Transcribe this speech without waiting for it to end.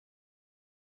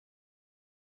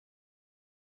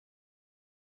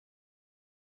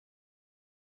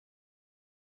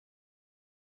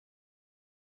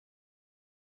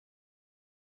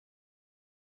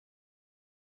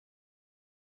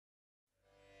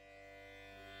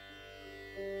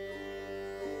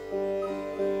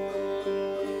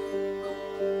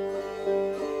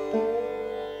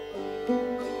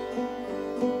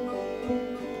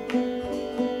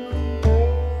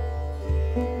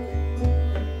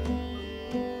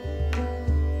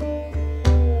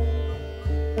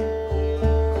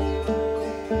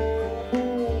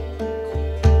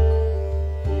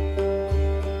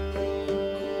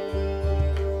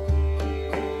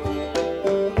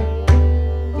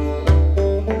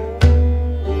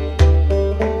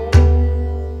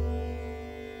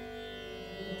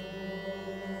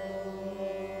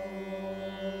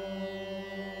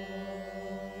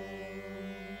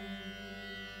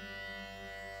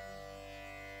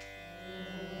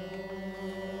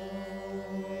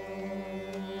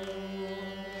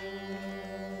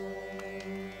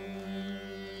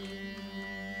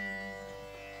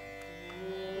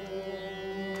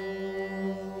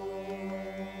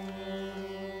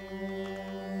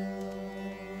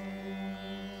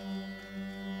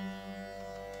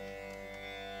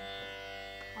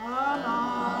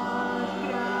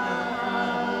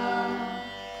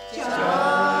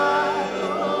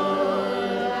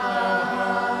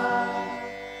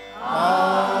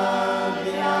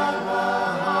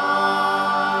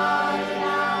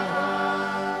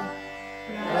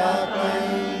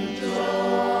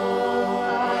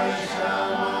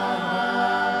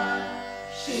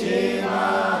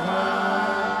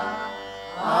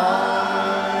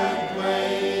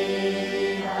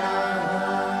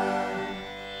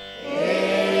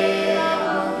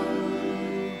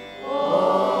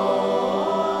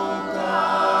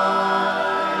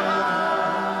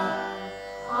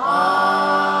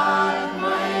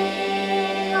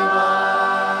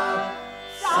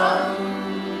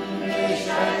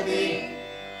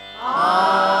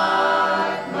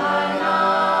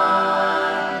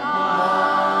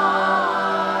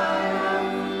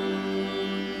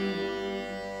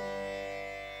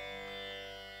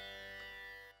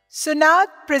Sunaad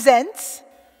presents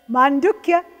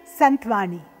Mandukya Sant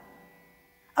Vani,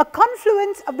 a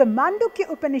confluence of the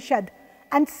Mandukya Upanishad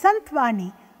and Sant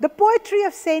Vani, the poetry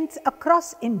of saints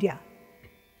across India.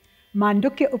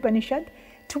 Mandukya Upanishad,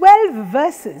 12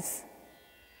 verses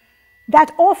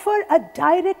that offer a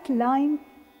direct line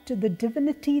to the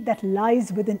divinity that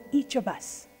lies within each of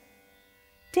us,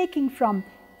 taking from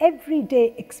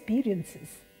everyday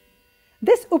experiences.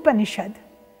 This Upanishad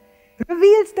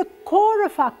reveals the core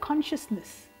of our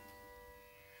consciousness,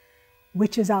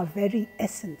 which is our very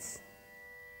essence.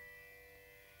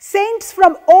 Saints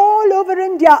from all over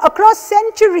India, across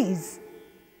centuries,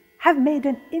 have made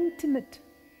an intimate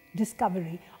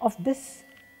discovery of this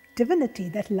divinity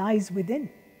that lies within.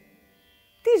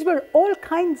 These were all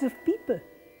kinds of people: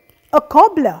 a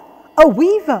cobbler, a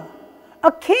weaver,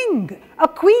 a king, a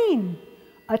queen,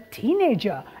 a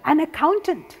teenager, an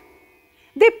accountant.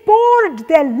 They poured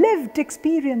their lived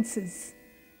experiences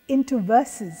into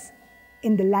verses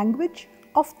in the language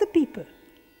of the people.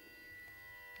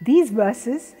 These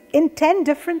verses, in 10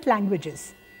 different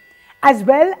languages, as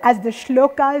well as the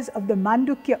Shlokas of the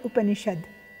Mandukya Upanishad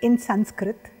in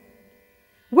Sanskrit,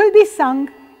 will be sung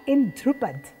in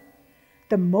Dhrupad,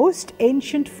 the most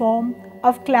ancient form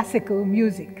of classical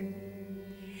music.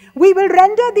 We will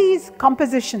render these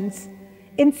compositions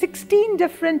in 16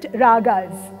 different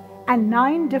ragas and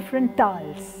 9 different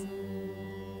tals.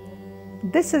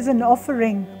 This is an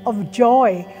offering of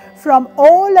joy from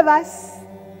all of us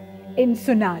in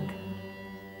Sunaad.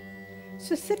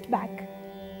 So sit back,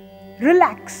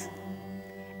 relax,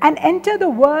 and enter the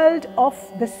world of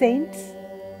the saints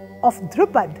of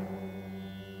Dhrupad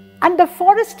and the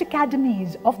forest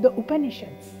academies of the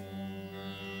Upanishads.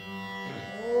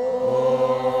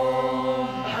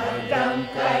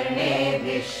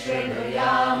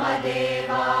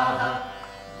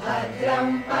 भद्रं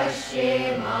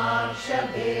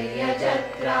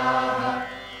पश्येमाक्षभिर्यजत्राः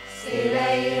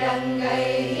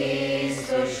स्थिरैरङ्गैः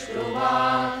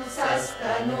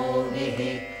सुष्ठुवांसस्तनूभिः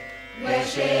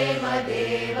व्यशेम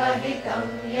देवहितं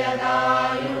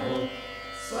यदायुः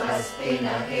स्वस्ति न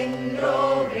इन्द्रो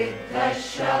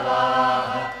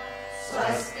वृद्धश्रवाः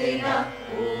स्वस्ति न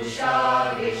पूषा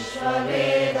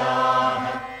विश्ववेदाः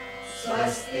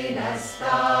स्वस्ति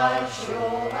नस्तार्क्ष्यो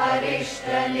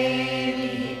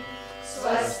अरिष्टनेमिः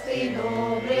स्वस्ति no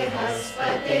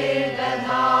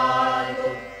बृहस्पतिर्दधातु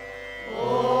ॐ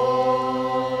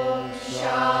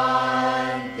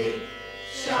शान्ति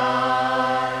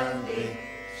शान्ति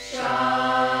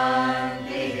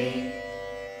शान्तिः.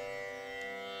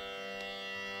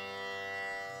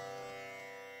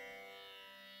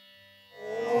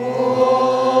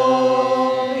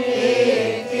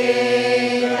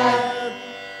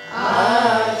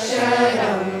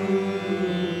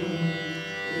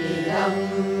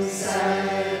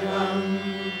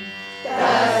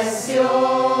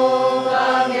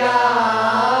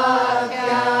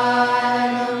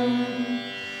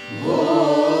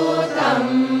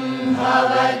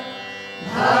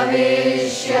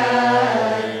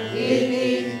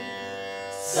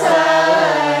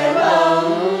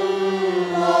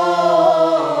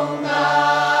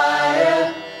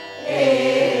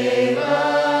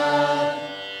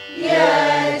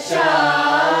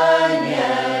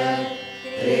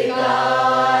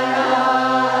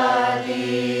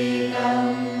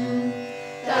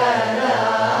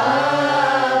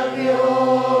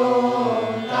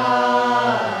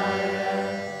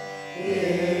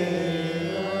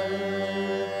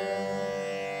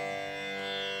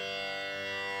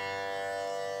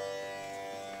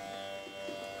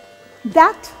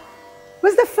 That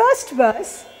was the first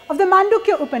verse of the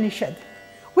Mandukya Upanishad,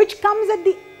 which comes at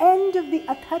the end of the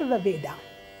Atharva Veda.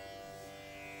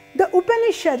 The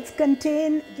Upanishads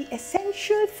contain the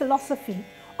essential philosophy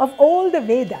of all the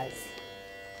Vedas.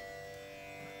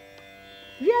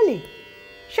 Really?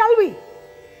 Shall we?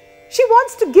 She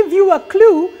wants to give you a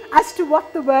clue as to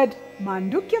what the word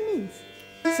Mandukya means.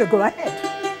 So go ahead.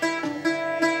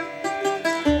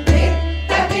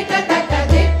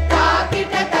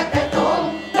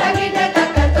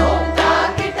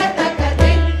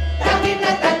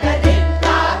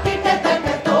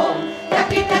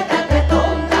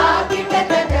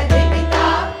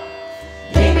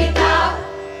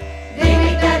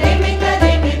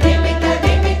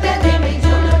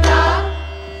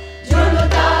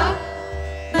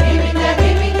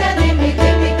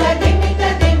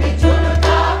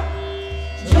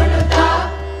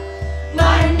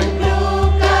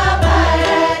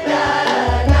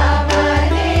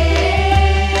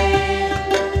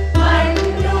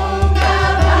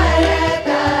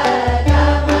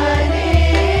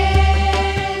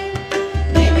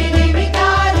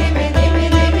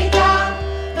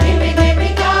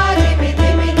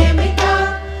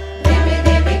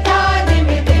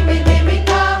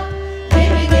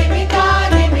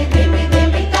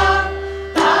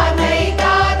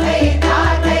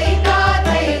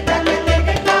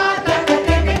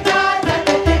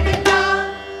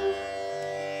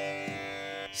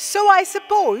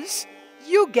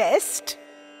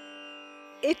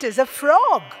 it is a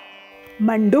frog,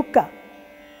 Mandukya,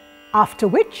 after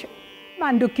which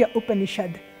Mandukya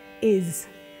Upanishad is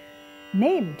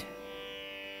named.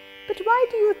 But why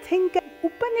do you think an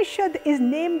Upanishad is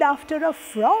named after a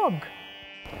frog?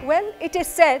 Well, it is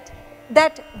said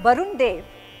that Varun Dev,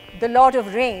 the Lord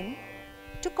of Rain,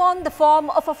 took on the form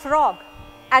of a frog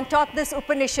and taught this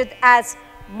Upanishad as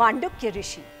Mandukya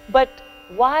Rishi. But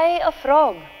why a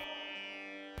frog?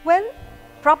 Well,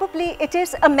 probably it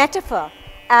is a metaphor,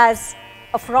 as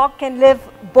a frog can live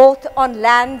both on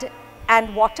land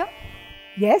and water.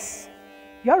 Yes,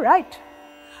 you're right.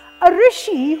 A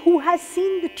rishi who has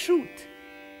seen the truth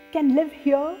can live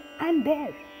here and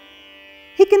there.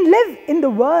 He can live in the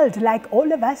world like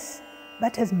all of us,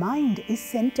 but his mind is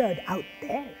centered out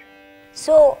there.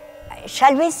 So,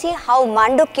 shall we see how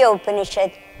Mandukya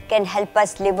Upanishad can help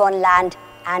us live on land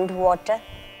and water?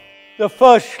 The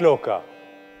first shloka.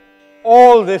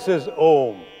 All this is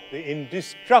Om, the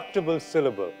indestructible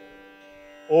syllable.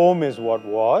 Om is what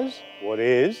was, what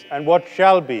is, and what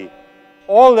shall be.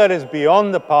 All that is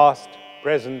beyond the past,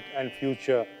 present, and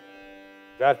future,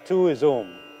 that too is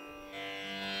Om.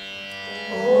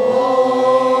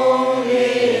 Om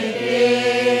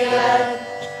Vedat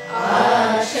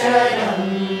Aksharam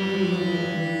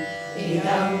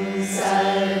Idam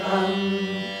Sarvam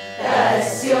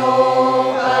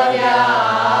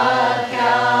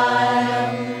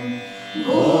Tasyopavyakhyanam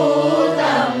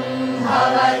Bhutam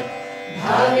Bhavat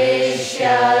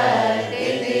Bhavishyat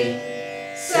Iti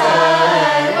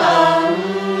Sarvam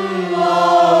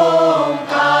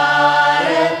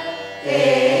Omkarat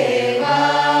Eva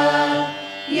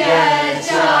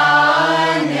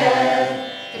Yachanyat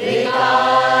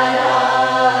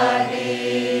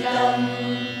Trikaraditam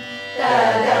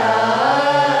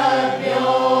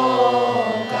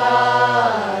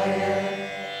Tadabhyokarat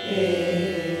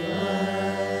Eva.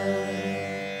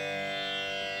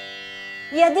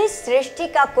 यदि सृष्टि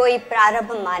का कोई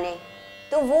प्रारंभ माने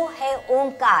तो वो है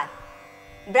ओंकार,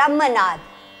 ब्रह्मनाद।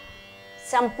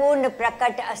 संपूर्ण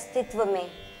प्रकट अस्तित्व में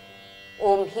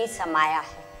ओम ही समाया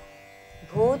है।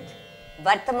 भूत,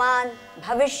 वर्तमान,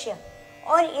 भविष्य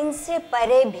और इनसे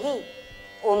परे भी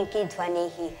ओम की ध्वनि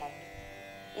ही है।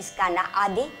 इसका न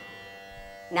आदि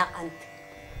न अंत।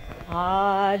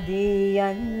 आदि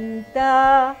अंत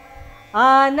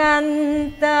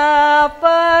अनंत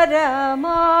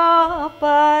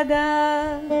परमापद।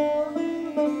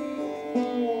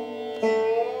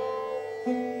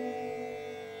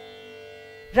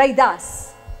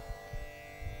 Raidas,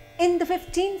 in the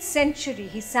 15th century,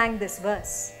 he sang this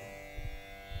verse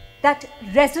that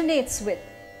resonates with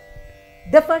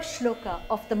the first shloka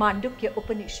of the Mandukya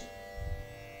Upanishad.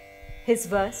 His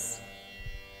verse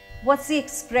was the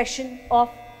expression of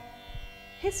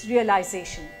his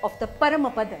realization of the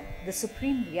Paramapada, the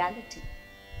supreme reality.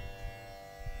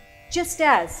 Just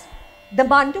as the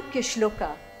Mandukya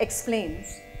shloka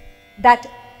explains that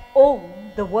Om,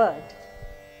 the word,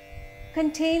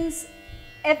 contains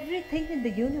everything in the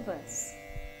universe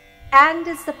and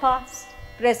is the past,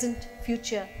 present,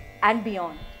 future and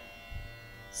beyond.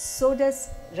 So does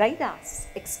Raidas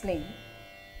explain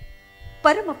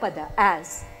Paramapada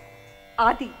as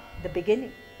Adi, the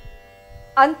beginning,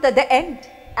 Anta, the end,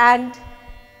 and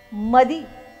Madi,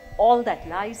 all that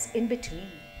lies in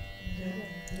between.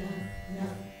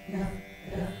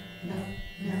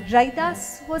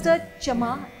 Raidas was a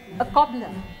chamar, a cobbler,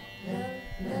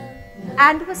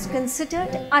 and was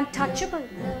considered untouchable.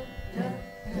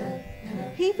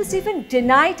 He was even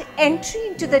denied entry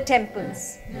into the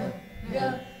temples.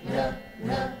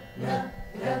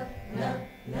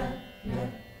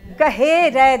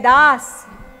 Kahe Raidas,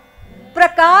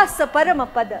 Prakas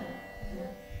Paramapada,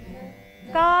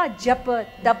 Ka Japa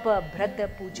Tapa Bhrata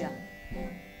Puja.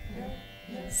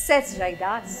 Says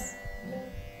Raidas,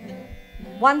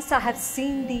 once I have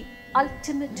seen the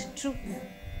ultimate truth,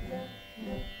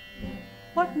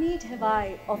 what need have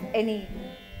I of any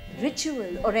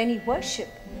ritual or any worship?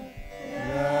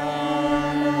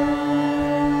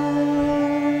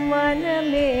 Man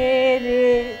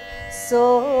mere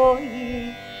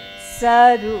soi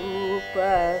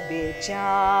sarupa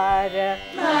vichara.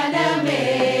 Man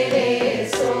mere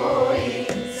soi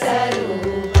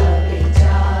sarupa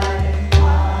vichara.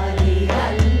 Adi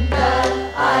anta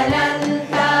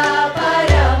ananta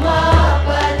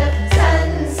paramapada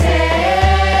sanse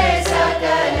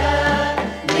sakala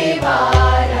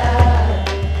nivara.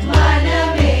 Man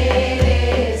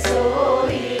mere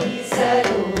soi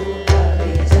sarupa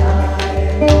vichara.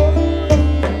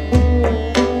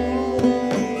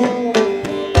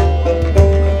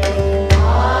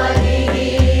 Adi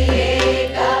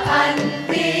eka anta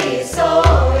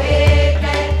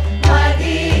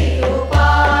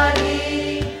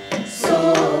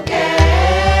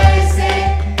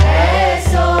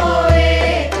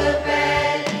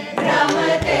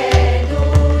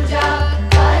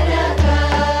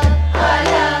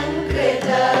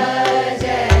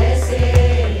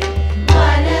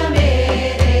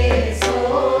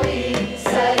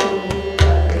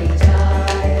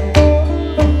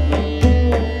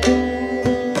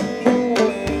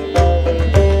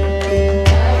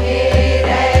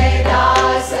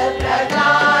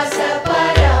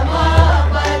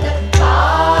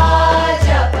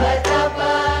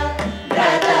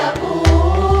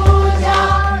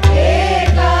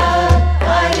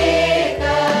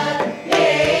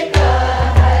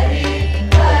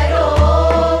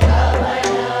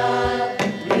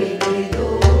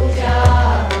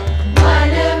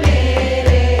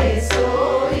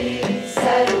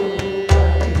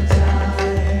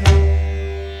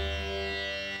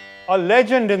A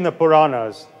legend in the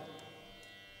Puranas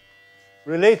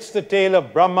relates the tale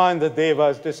of Brahma and the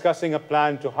Devas discussing a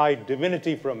plan to hide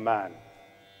divinity from man.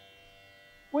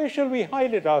 Where shall we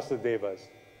hide it? Asked the Devas.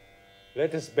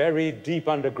 Let us bury it deep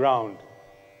underground.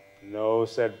 No,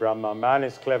 said Brahma, man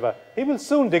is clever. He will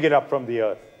soon dig it up from the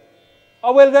earth.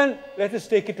 Oh, well then, let us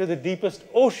take it to the deepest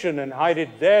ocean and hide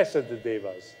it there, said the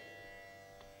Devas.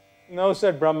 No,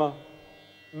 said Brahma,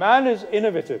 man is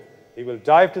innovative. He will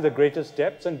dive to the greatest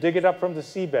depths and dig it up from the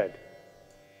seabed.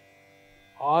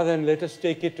 Ah, then let us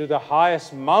take it to the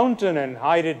highest mountain and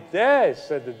hide it there,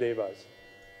 said the Devas.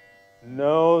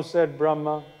 No, said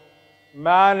Brahma,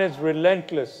 man is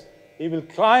relentless. He will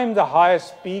climb the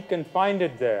highest peak and find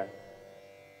it there.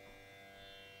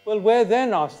 Well, where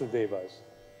then? Asked the Devas.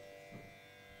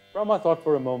 Brahma thought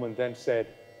for a moment, then said,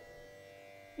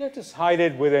 let us hide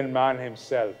it within man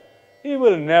himself. He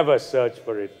will never search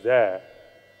for it there.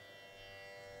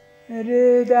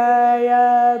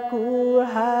 Hridaya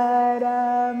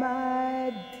kuhara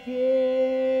madhye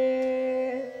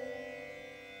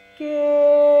kevalam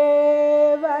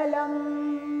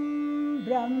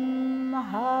brahmamatram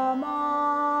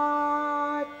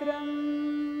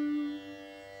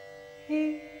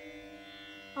hi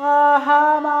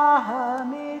ahamahamiti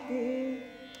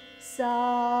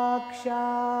sakshat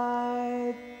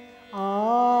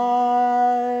atmarupena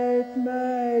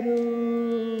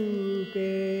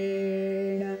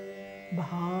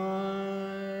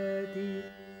bhati.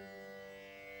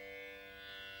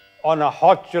 On a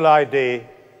hot July day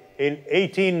in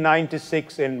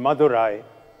 1896 in Madurai,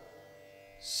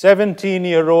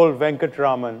 17-year-old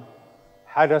Venkatraman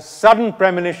had a sudden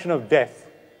premonition of death.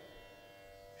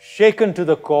 Shaken to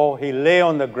the core, he lay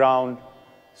on the ground,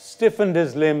 stiffened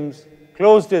his limbs,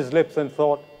 closed his lips and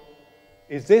thought,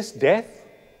 is this death?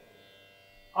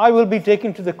 I will be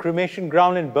taken to the cremation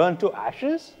ground and burned to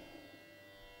ashes?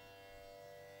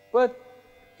 But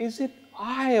is it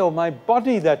I or my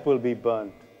body that will be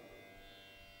burnt?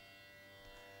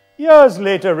 Years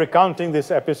later, recounting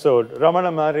this episode,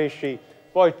 Ramana Maharishi,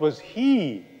 for it was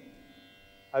he,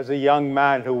 as a young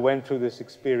man who went through this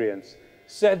experience,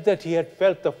 said that he had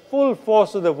felt the full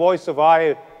force of the voice of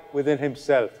I within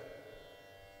himself.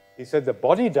 He said, the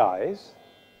body dies,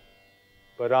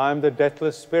 but I am the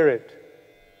deathless spirit.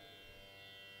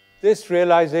 This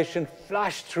realization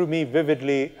flashed through me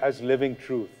vividly as living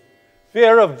truth.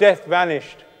 Fear of death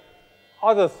vanished.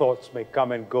 Other thoughts may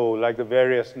come and go like the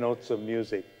various notes of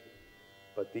music,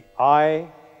 but the I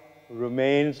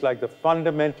remains like the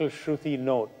fundamental Shruti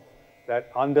note that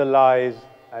underlies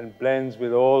and blends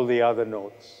with all the other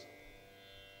notes.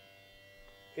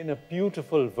 In a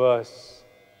beautiful verse,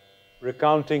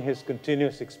 recounting his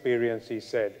continuous experience, he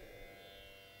said,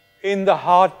 in the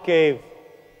heart cave,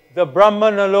 the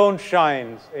Brahman alone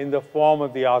shines in the form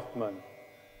of the Atman,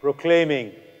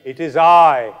 proclaiming, it is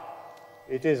I,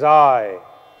 it is I.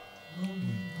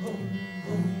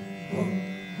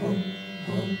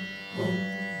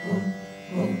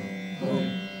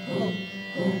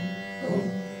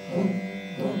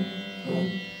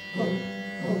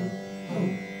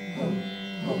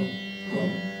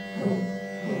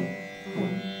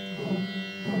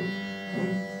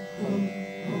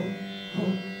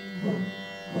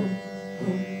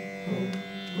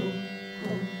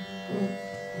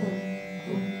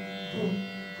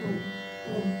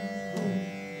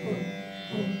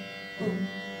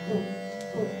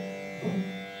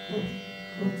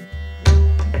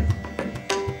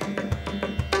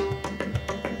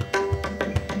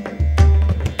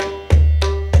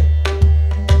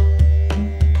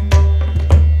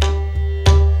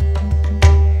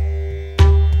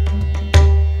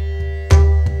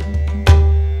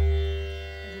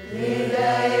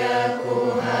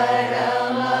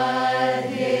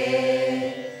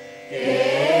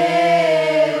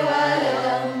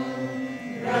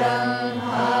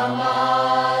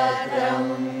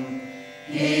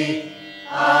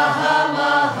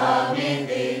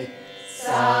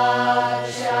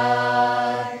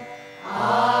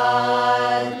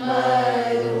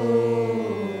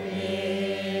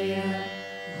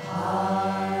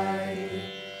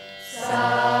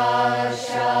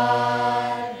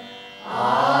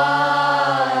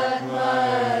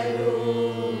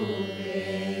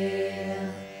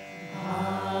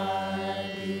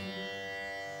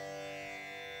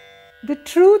 The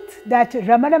truth that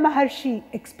Ramana Maharshi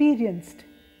experienced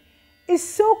is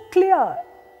so clear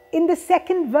in the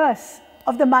second verse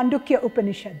of the Mandukya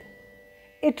Upanishad.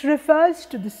 It refers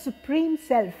to the Supreme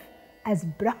Self as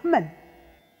Brahman.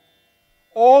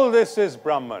 All this is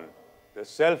Brahman. The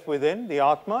self within, the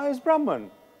Atma, is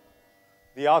Brahman.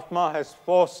 The Atma has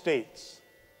 4 states.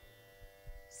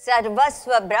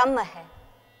 सर्वस्व ब्रह्म है,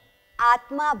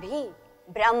 आत्मा भी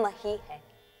ब्रह्म ही है।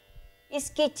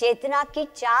 इसकी चेतना की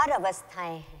 4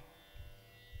 अवस्थाएं हैं।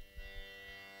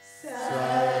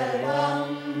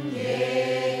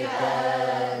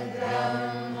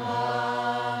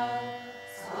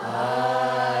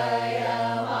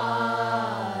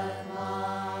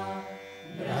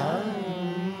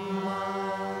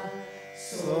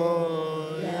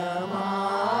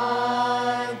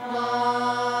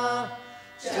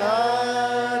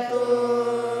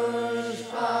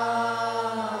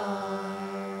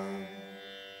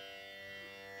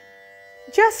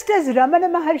 Just as Ramana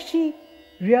Maharshi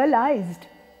realized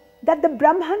that the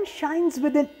Brahman shines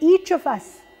within each of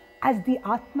us as the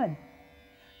Atman,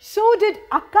 so did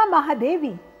Akka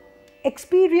Mahadevi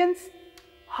experience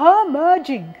her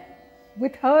merging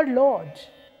with her Lord.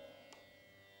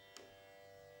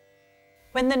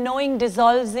 When the knowing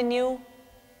dissolves in you,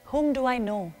 whom do I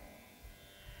know?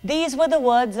 These were the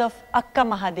words of Akka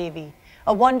Mahadevi,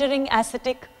 a wandering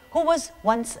ascetic who was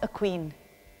once a queen.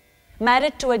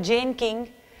 Married to a Jain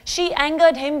king, she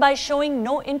angered him by showing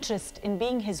no interest in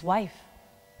being his wife.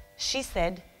 She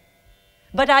said,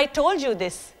 "But I told you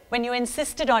this when you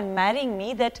insisted on marrying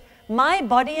me, that my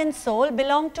body and soul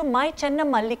belong to my Chenna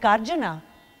Mallikarjuna."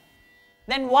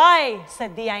 "Then why,"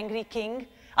 said the angry king,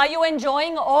 "are you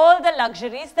enjoying all the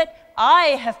luxuries that I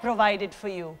have provided for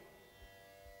you?"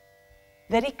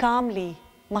 Very calmly,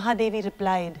 Mahadevi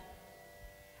replied,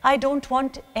 "I don't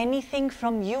want anything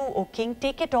from you, O king.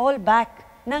 Take it all back.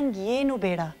 Nang yenu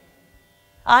beda.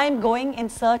 I am going in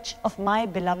search of my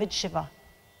beloved Shiva."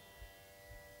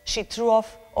 She threw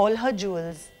off all her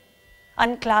jewels,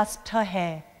 unclasped her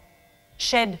hair,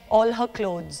 shed all her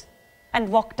clothes,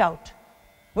 and walked out,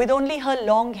 with only her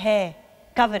long hair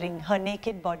covering her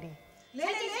naked body.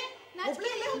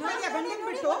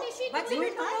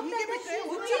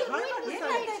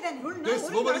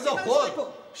 This woman is a whore.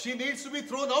 She needs to be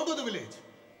thrown out of the village.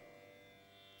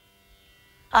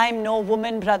 I'm no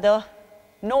woman, brother,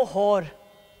 no whore.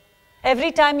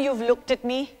 Every time you've looked at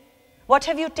me, what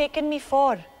have you taken me for?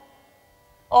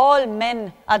 All men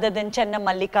other than Chenna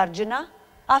Mallikarjuna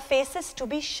are faces to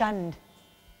be shunned.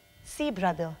 See,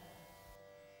 brother.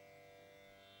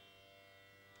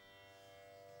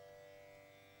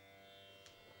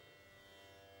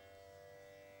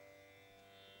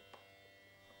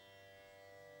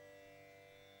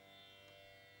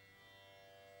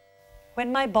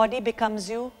 When my body becomes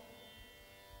you,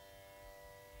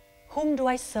 whom do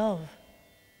I serve?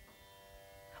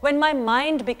 When my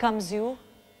mind becomes you,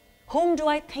 whom do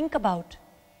I think about?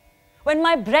 When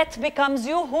my breath becomes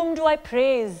you, whom do I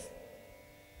praise?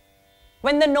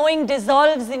 When the knowing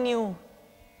dissolves in you,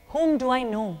 whom do I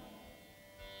know?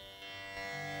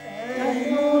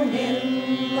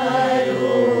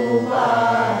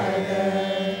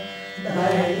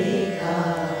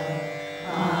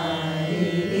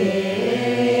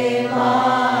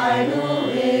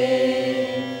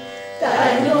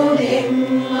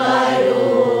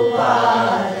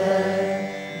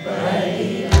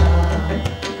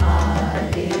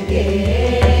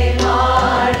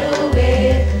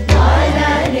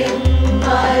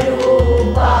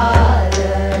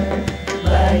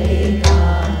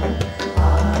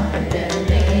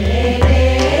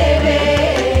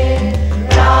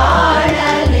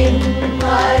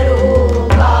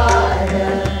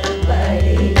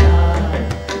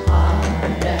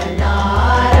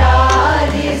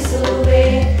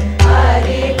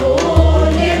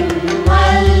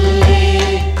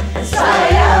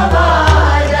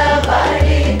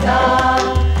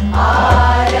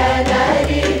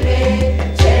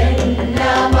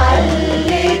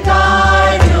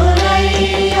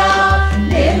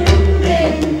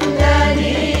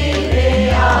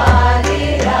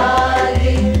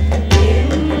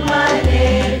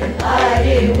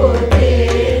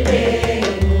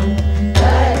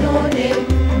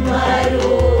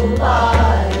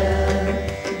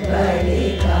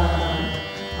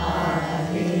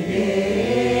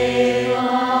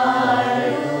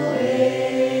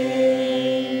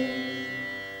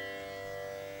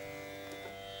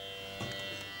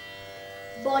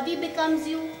 Body becomes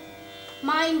you,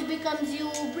 mind becomes you,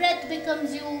 breath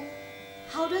becomes you.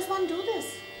 How does one do this?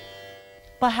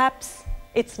 Perhaps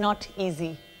it's not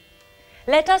easy.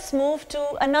 Let us move to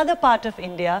another part of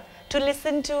India to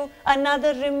listen to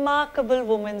another remarkable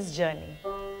woman's journey.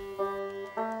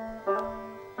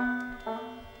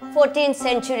 14th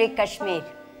century Kashmir.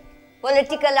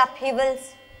 Political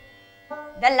upheavals.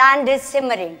 The land is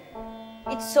simmering.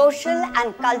 Its social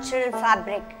and cultural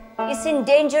fabric is in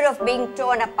danger of being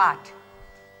torn apart.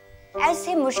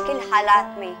 ऐसे मुश्किल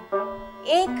हालात में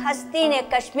एक हस्ती ने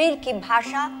कश्मीर की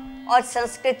भाषा और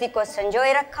संस्कृति को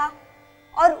संजोए रखा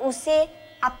और उसे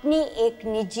अपनी एक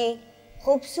निजी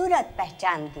खूबसूरत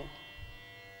पहचान दी।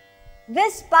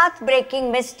 This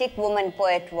path-breaking mystic woman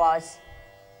poet was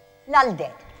लल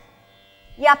देद,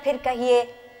 या फिर कहिए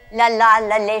लल्ला,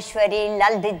 लल्लेश्वरी,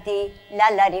 लल दिद्दी,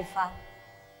 लल Arifa.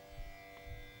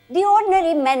 The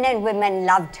ordinary men and women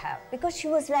loved her because she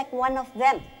was like one of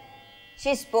them.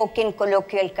 She spoke in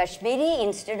colloquial Kashmiri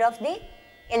instead of the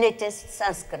elitist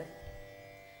Sanskrit.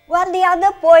 While the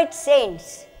other poet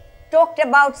saints talked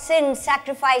about sin,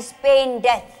 sacrifice, pain,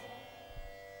 death,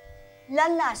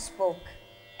 Lalla spoke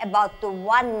about the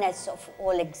oneness of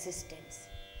all existence.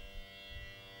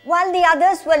 While the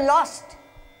others were lost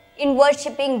in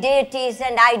worshipping deities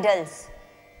and idols,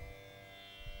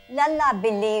 Lalla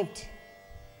believed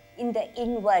in the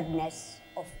inwardness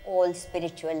of all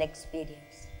spiritual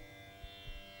experience.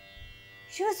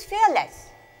 She was fearless.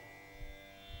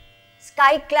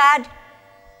 Sky-clad,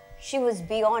 she was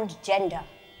beyond gender.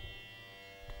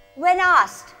 When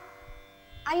asked,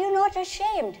 "Are you not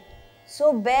ashamed,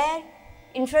 so bare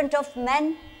in front of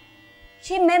men?"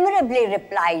 she memorably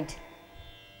replied,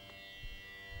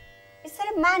 "Is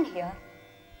there a man here?"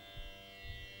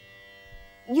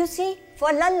 You see,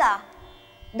 for Lalla,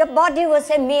 the body was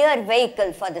a mere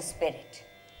vehicle for the spirit.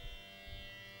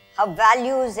 Her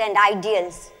values and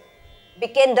ideals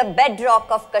became the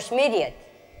bedrock of Kashmiriyat,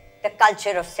 the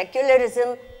culture of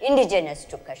secularism indigenous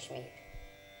to Kashmir.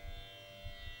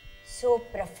 So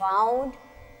profound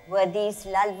were these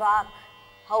lalwak,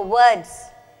 her words.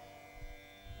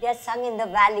 They are sung in the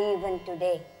valley even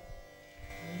today.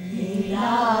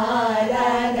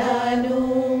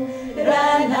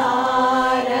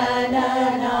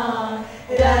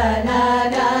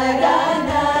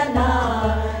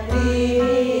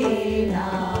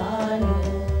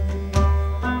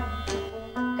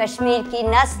 Kashmir की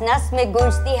नस नस में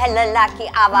गूंजती है लल्ला की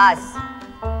आवाज।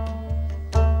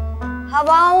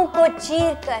 हवाओं को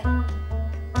चीर कर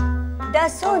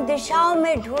दसों दिशाओं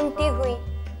में ढूंढती हुई,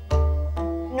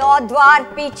 9 द्वार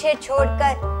पीछे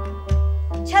छोड़कर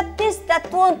 36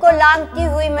 तत्वों को लांघती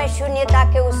हुई मैं शून्यता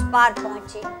के उस पार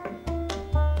पहुंची।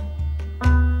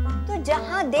 तो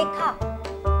जहां देखा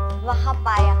वहां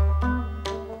पाया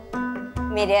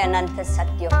मेरे अनंत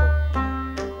सत्य को।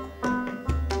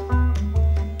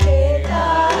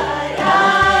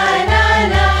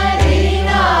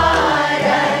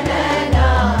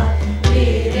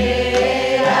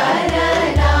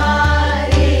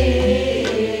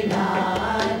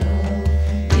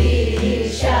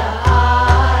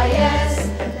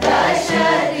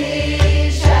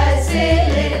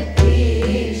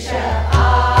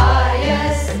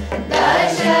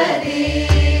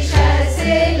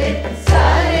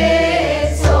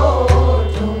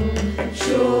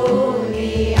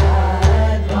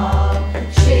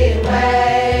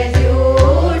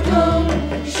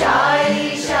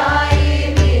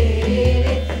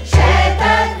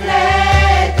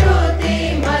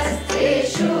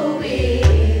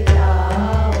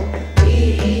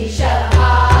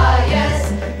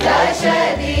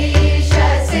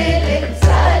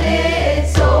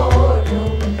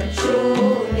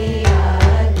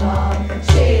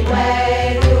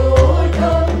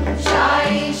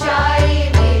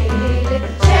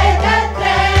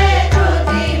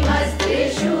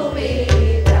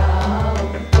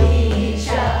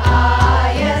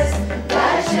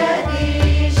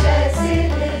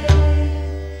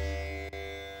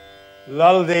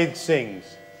 Laldev sings,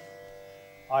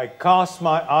 "I cast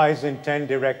my eyes in 10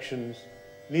 directions,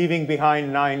 leaving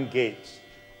behind 9 gates.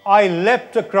 I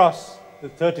leapt across the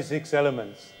 36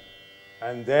 elements,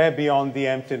 and there beyond the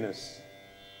emptiness,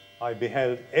 I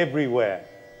beheld everywhere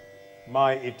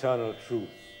my eternal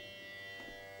truth."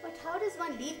 But how does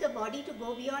one leave the body to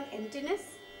go beyond emptiness?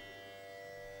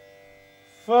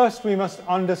 First, we must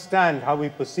understand how we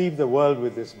perceive the world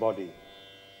with this body.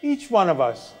 Each one of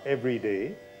us, every day,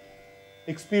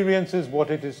 experiences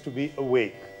what it is to be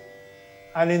awake.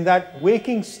 And in that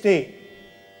waking state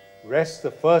rests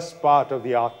the first part of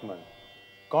the Atman,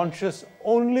 conscious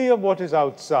only of what is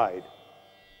outside.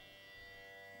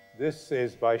 This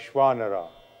is Vaishwanara,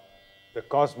 the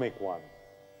cosmic one.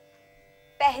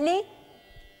 पहली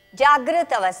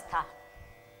जागृत अवस्था,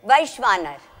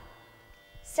 वैश्वानर।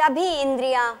 सभी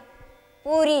इंद्रियां,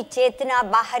 पूरी चेतना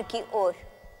बाहर की ओर।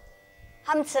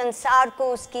 हम संसार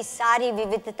को उसकी सारी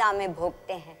विविधता में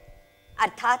भोगते हैं,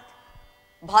 अर्थात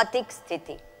भौतिक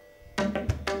स्थिति।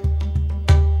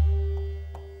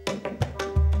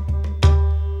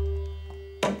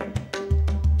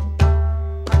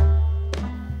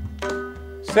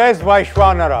 Says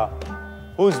Vaishwanara,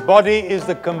 whose body is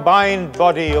the combined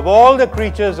body of all the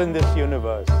creatures in this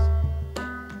universe.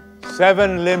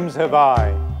 7 limbs have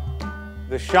I,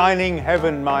 the shining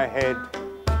heaven my head,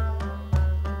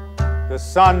 the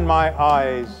sun my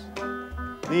eyes,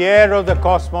 the air of the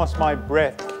cosmos my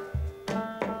breath,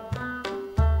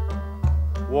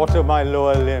 water my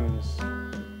lower limbs,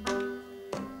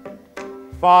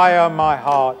 fire my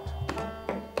heart,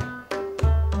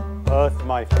 earth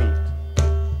my feet.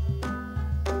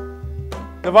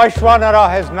 The Vaishvanara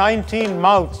has 19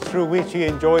 mouths through which he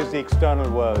enjoys the external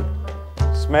world.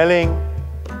 Smelling,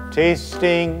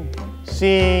 tasting,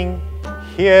 seeing,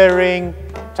 hearing,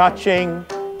 touching,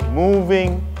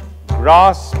 moving,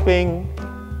 grasping,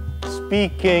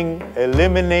 speaking,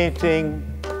 eliminating,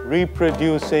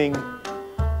 reproducing,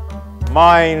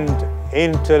 mind,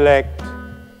 intellect,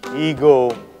 ego,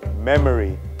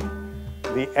 memory,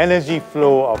 the energy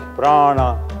flow of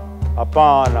prana,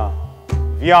 apana,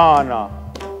 vyana,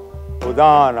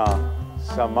 udana,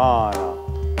 samana.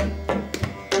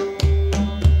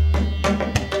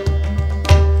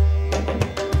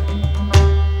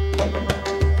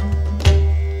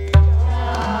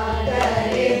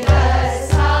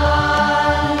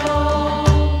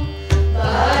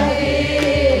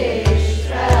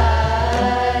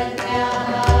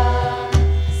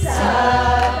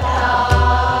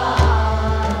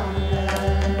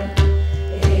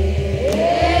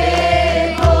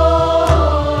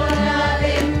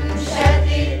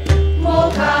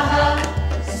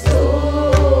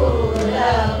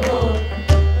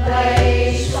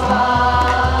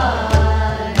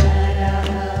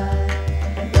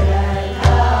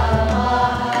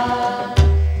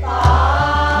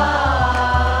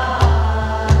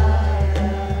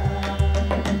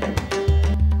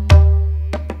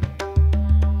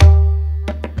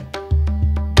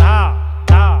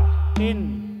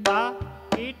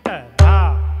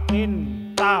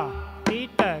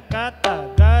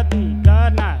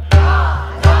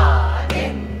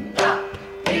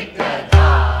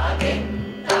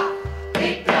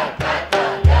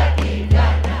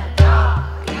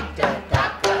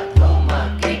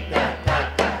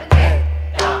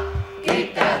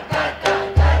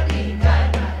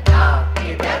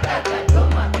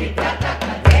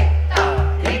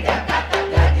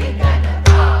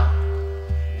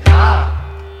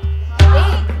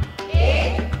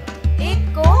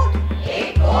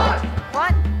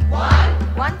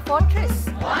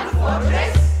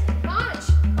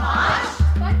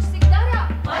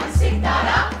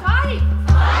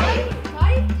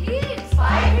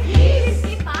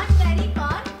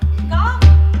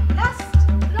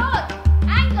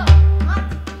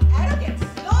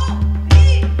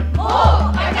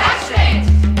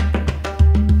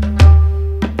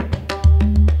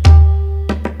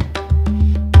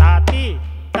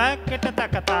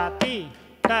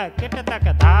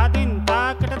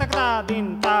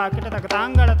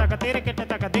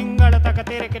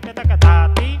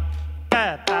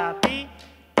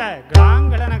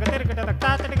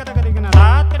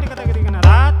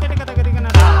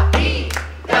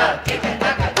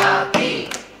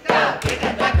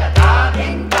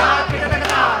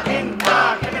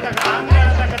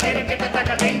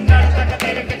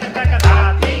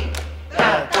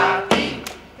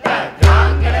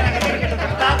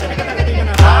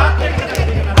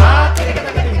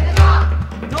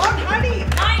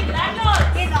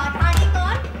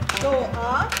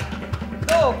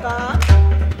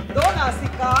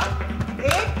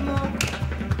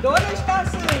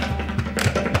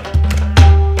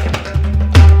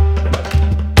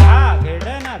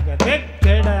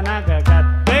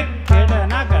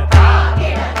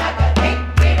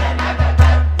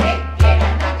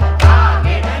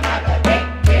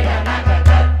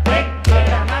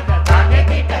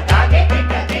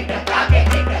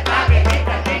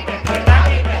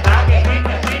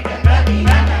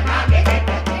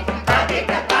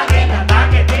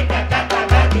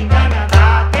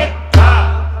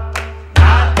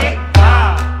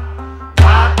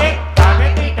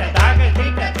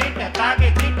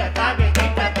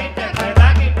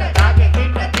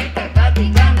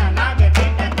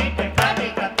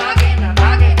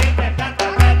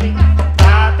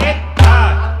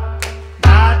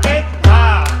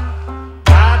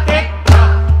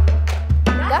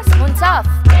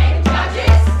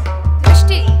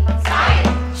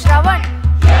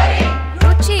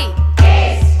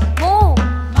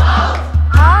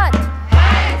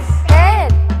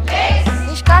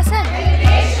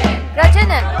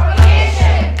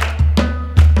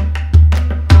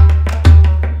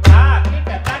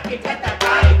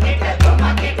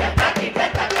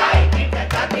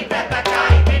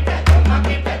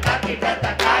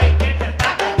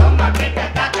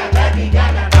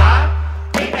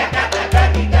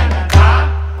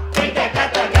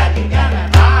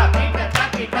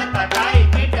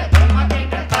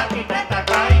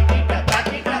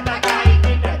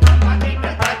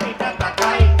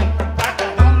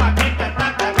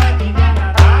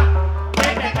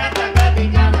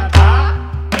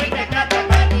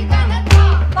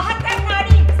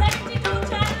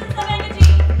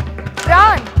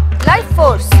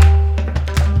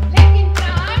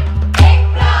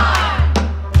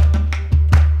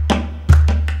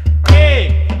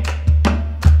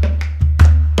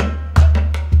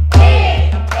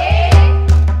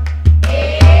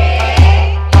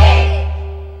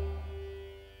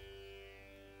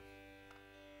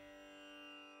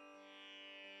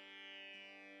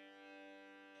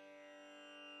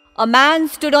 a man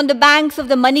stood on the banks of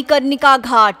the Manikarnika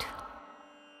Ghat.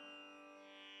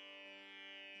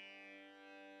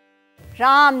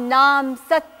 Ram नाम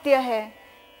सत्य है,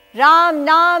 राम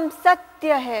नाम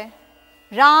सत्य है,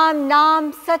 राम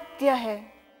नाम सत्य है.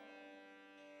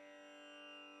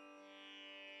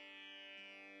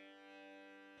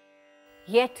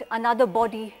 Yet another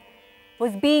body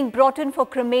was being brought in for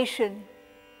cremation.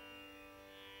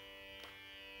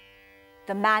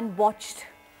 The man watched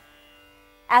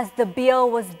as the bier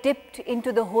was dipped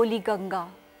into the holy Ganga.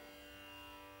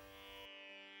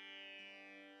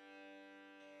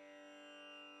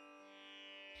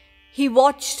 He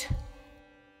watched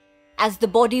as the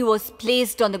body was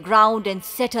placed on the ground and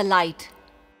set alight.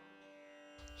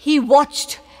 He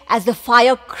watched as the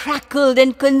fire crackled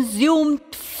and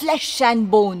consumed flesh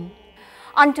and bone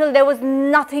until there was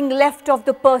nothing left of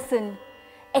the person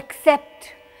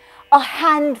except a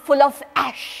handful of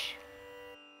ash.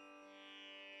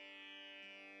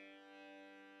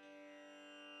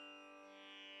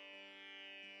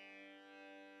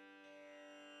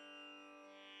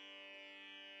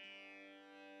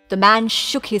 The man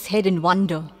shook his head in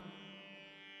wonder.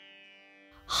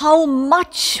 How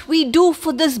much we do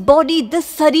for this body, this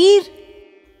sarir,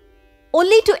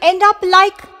 only to end up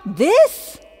like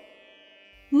this?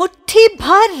 Mutti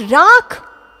bhar raakh.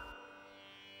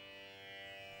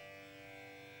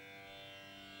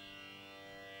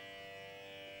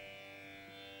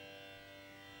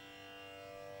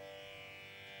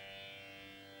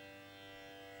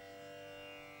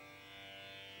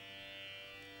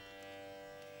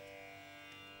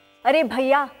 अरे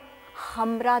भैया,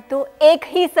 हमरा तो एक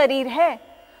ही शरीर है,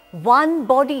 one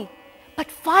body,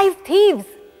 but 5 thieves,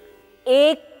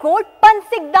 1 coat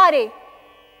पंसिकदारे,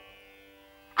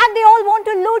 and they all want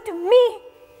to loot me.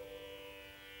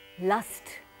 Lust,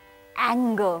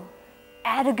 anger,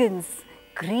 arrogance,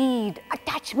 greed,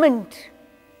 attachment.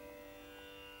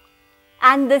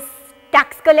 And this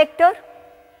tax collector,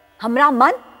 हमरा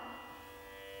मन,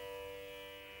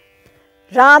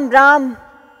 राम राम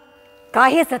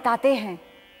काहे सताते हैं?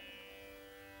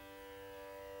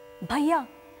 भैया,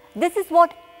 this is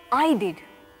what I did.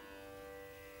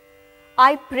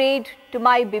 I prayed to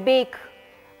my vivek,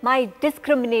 my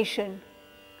discrimination,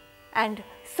 and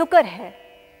sukar hai,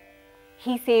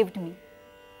 he saved me.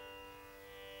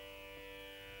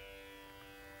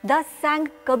 Thus sang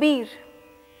Kabir,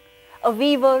 a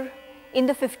weaver in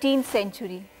the 15th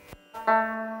century.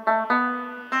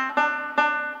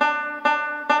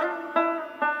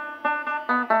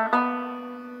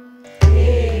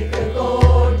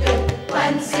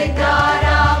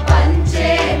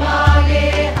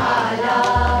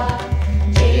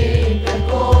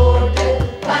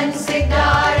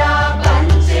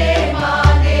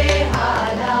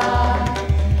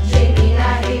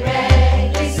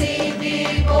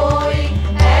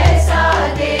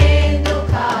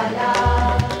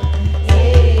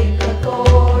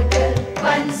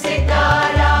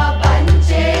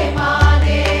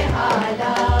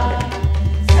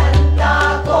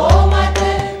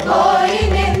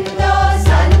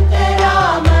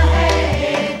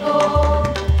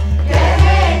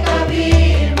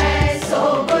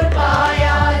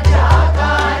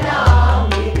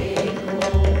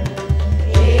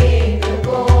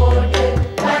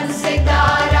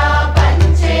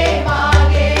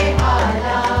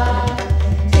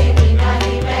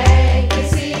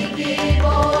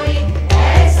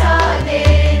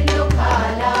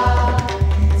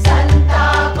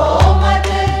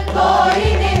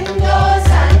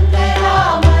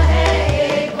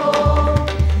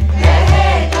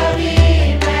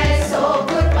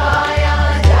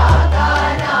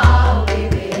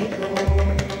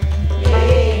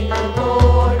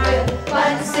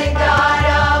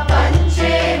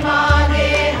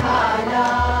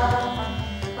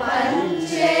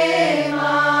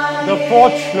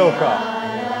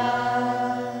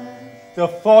 The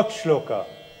fourth shloka,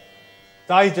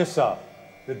 Taijasa,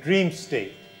 the dream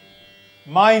state.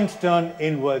 Mind turned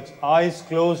inwards, eyes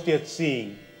closed yet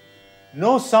seeing,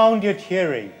 no sound yet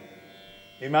hearing.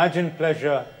 Imagine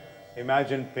pleasure,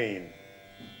 imagine pain.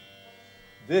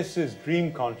 This is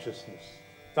dream consciousness,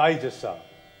 Taijasa,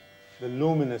 the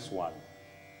luminous one.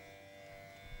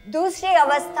 दूसरी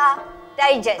अवस्था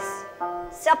तेजस,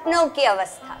 सपनों की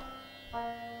अवस्था.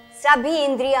 सभी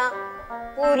इंद्रियां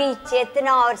पूरी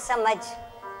चेतना और समझ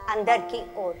अंदर की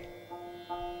ओर.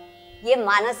 ये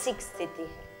मानसिक स्थिति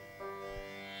है.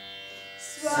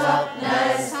 स्वप्नस्थानोऽन्तः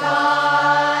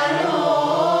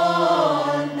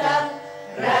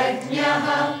प्रज्ञः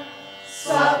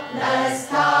स्वप्नस्थानोऽन्तः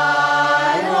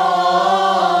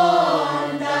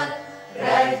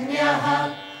प्रज्ञः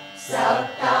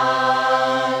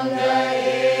सप्ताङ्ग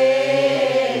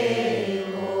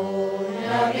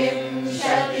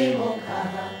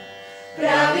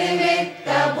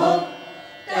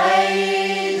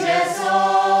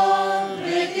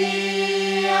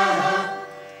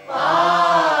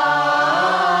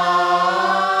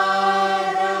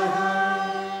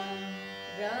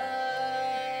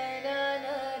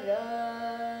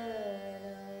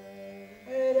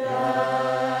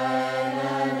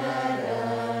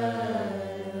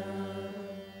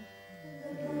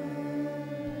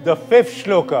The fifth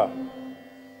shloka,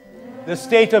 the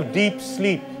state of deep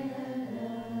sleep.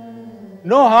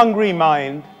 No hungry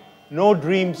mind, no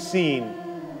dream seen.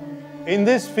 In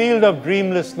this field of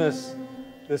dreamlessness,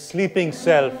 the sleeping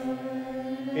self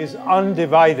is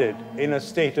undivided in a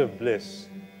state of bliss.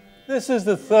 This is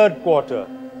the third quarter,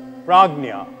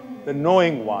 prajna, the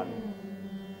knowing one.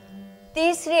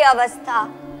 तीसरी अवस्था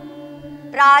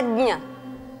प्राज्ञ,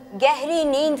 गहरी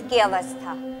नींद की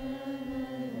अवस्था,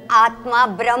 आत्मा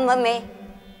ब्रह्म में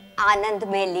आनंद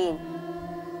में लीन,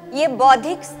 ये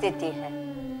बौद्धिक स्थिति है।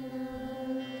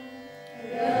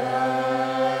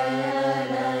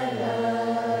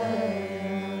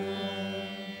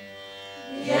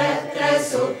 यत्र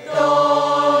सुप्तो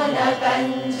न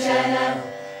कंचन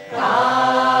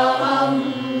कामं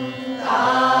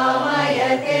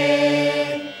कामयते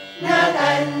न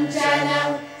कंचन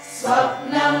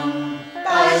स्वप्नं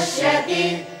पश्यति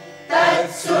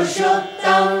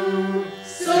तत्सुषुप्तं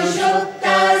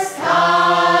सुषुप्तस्थाना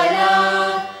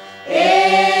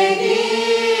एकीभूतः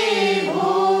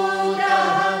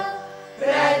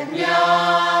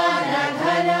प्रज्ञानघनम्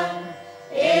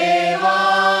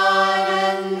एवानन्दमयो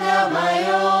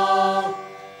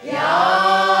यानन्दभुक्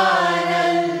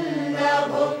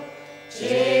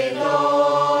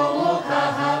चेतोमुखः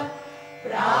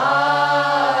प्राज्ञस्तृतीयः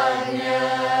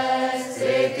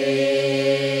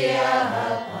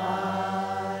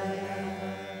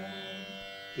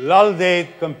Laldev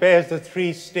compares the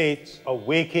three states of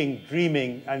waking,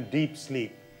 dreaming, and deep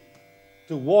sleep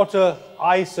to water,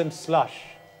 ice, and slush.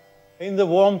 In the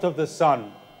warmth of the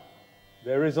sun,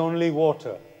 there is only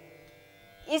water.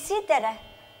 इसी तरह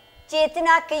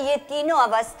चेतना के ये तीनों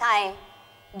अवस्थाएं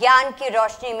ज्ञान की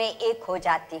रोशनी में एक हो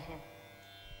जाती हैं।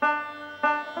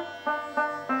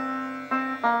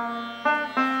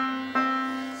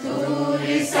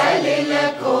 सूर्यसलिल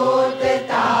कोट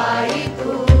ताई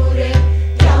तूरे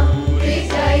यम्रि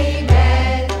जय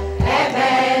बैल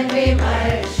एबैन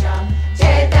विमर्शा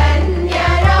चैतन्य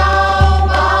राव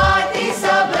बाति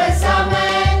सब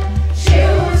समय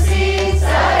शिवसी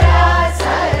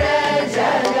सरासर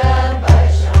जग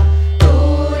बशा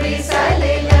तूरी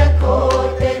सलिल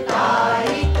कोट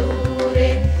ताई तूरे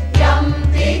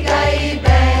यम्ति गई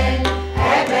बैल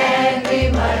एबैन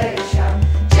विमर्शा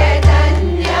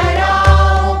चैतन्य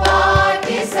राव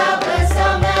बाति सब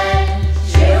समय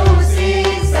शिवसी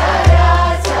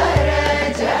सरासर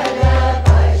जग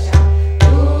बशा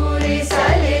तूरी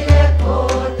सलिल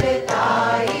कोट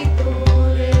ताई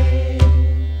तूरे।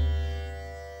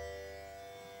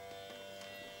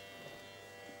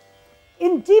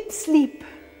 In deep sleep,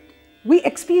 we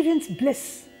experience bliss.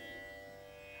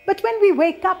 But when we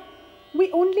wake up,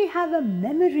 we only have a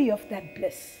memory of that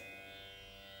bliss.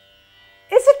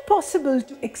 Is it possible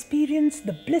to experience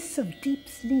the bliss of deep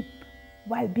sleep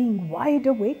while being wide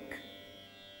awake?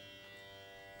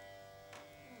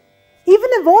 Even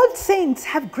evolved saints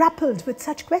have grappled with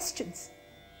such questions.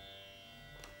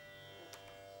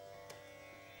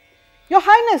 Your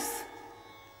Highness,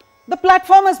 the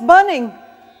platform is burning.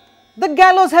 The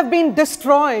gallows have been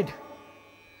destroyed.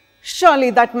 Surely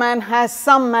that man has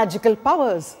some magical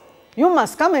powers. You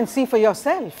must come and see for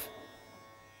yourself.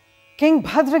 King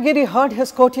Bhadragiri heard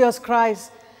his courtiers' cries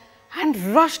and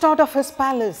rushed out of his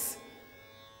palace,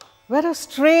 where a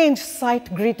strange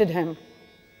sight greeted him.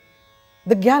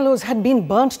 The gallows had been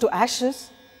burnt to ashes,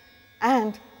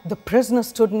 and the prisoner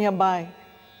stood nearby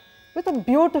with a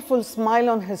beautiful smile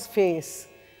on his face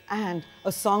and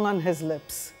a song on his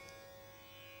lips.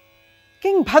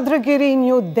 King Bhadragiri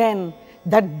knew then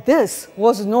that this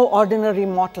was no ordinary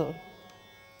mortal.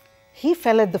 He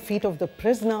fell at the feet of the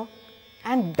prisoner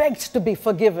and begged to be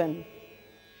forgiven.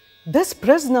 This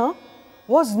prisoner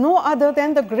was no other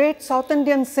than the great South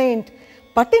Indian saint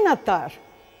Patinatar,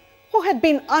 who had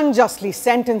been unjustly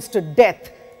sentenced to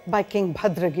death by King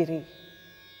Bhadragiri.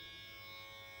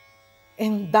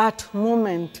 In that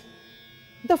moment,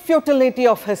 the futility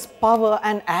of his power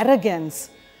and arrogance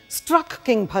struck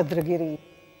King Bhadragiri.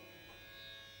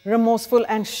 Remorseful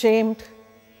and shamed,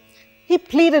 he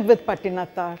pleaded with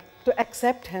Patinatar to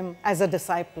accept him as a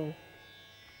disciple.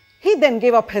 He then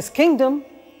gave up his kingdom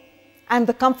and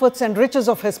the comforts and riches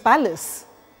of his palace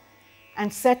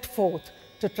and set forth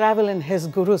to travel in his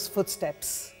guru's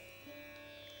footsteps.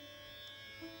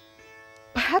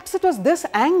 Perhaps it was this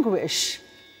anguish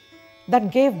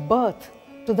that gave birth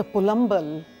to the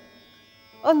Pulambal,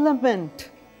 a lament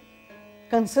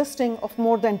consisting of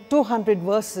more than 200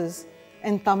 verses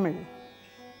in Tamil.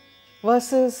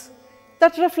 Verses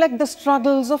that reflect the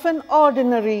struggles of an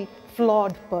ordinary,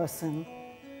 flawed person.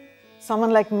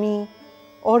 Someone like me,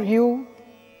 or you,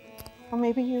 or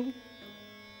maybe you.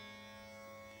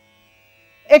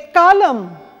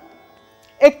 Ekkalam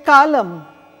ekkalam.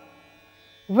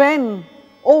 When,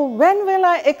 oh, when will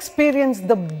I experience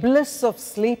the bliss of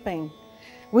sleeping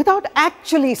without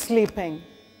actually sleeping?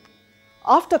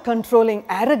 After controlling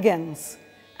arrogance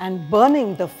and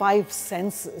burning the 5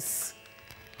 senses.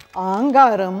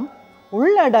 Angaram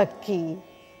ulladakki,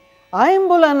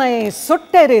 aimbulanai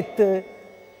sutterittu,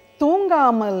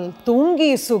 Tungamal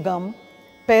tungi sugam,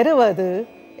 peruvadu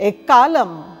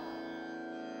ekkalam.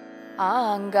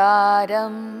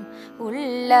 Angaram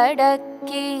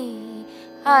ulladakki,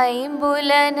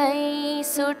 aimbulanai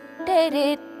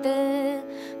sutterittu,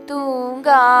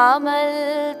 Tungamal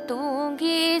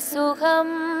tungi sugam,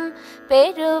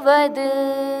 peruvadu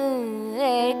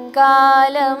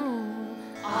ekkalam.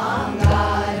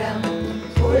 Angaram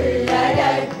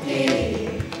ulladakki,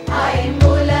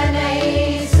 aimbulanai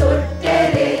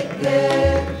sutterittu,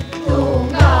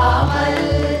 Tungamal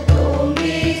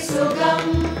tungi sugam,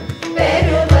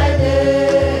 peruvadu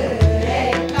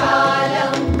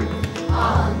ekkalam.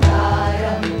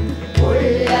 Angaram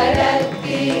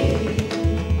ulladakki.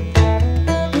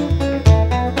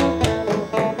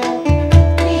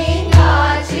 நீங்கா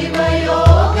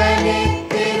சிவயோக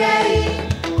நித்திரை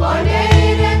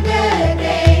கொடையிறங்க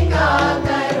தேங்கா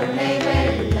கருணை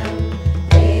வெள்ளம்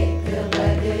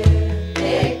தேக்குவது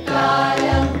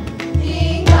எக்காலம்.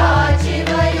 நீங்கா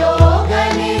சிவயோக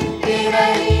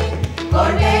நித்திரை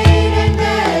கொடையிறங்க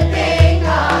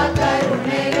தேங்கா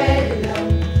கருணை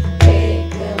வெள்ளம்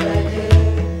தேக்குவது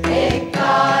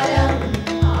எக்காலம்.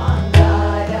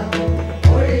 ஆங்காரம்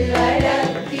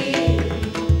உள்ளடக்கி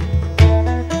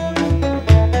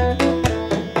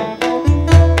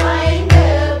ஐந்து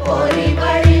பொறி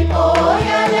வழி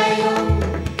போயலையும்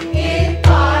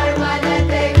ஈர்ப்பாள்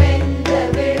மனதை வெந்து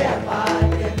விழ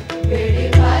பார்த்து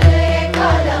விழிப்பது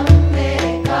எக்காலம்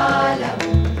எக்காலம்.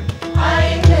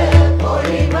 ஐந்து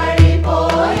பொறி வழி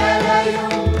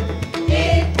போயலையும்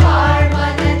ஈர்ப்பாள்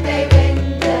மனதை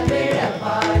வெந்து விழ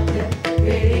பார்த்து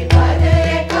விழிப்பது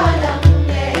எக்காலம்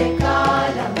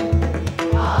எக்காலம்.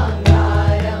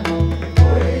 ஆங்காரம்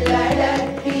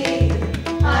உள்ளடக்கி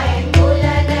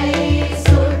ஐம்புலனை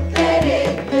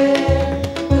சுட்டெரித்து,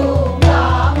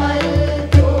 தூங்காமல்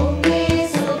தூங்கி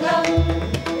சுகம்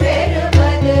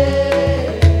பெறுவது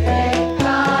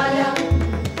எக்காலம்.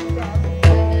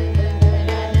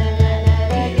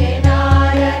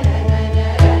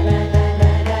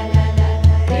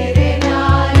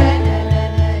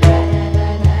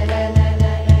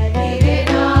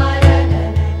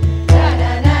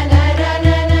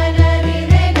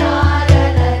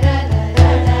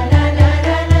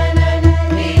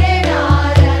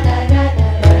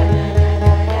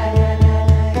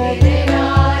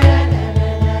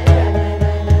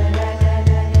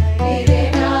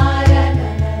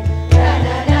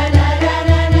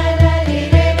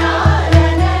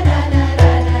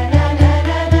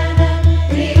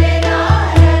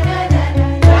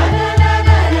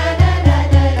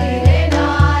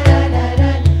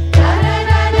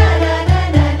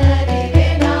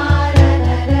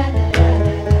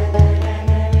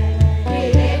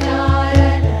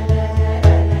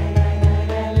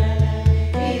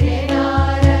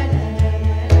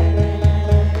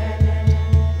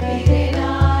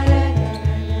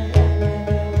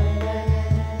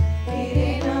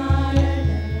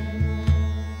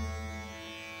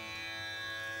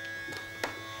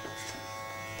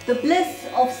 The bliss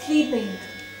of sleeping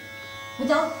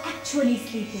without actually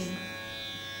sleeping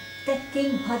that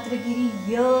King Bhadragiri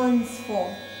yearns for.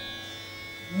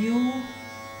 You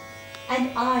and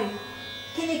I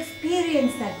can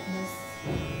experience that bliss.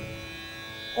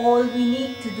 All we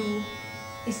need to do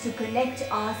is to connect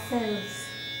ourselves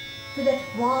to that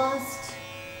vast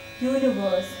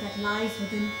universe that lies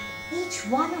within each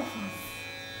one of us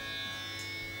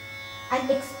and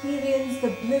experience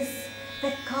the bliss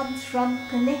that comes from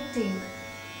connecting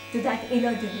to that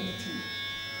inner divinity.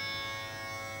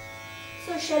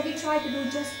 So shall we try to do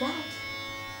just that?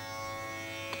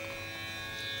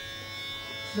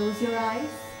 Close your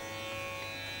eyes.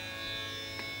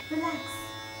 Relax.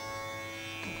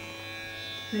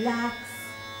 Relax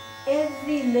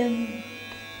every limb,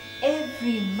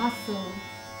 every muscle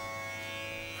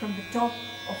from the top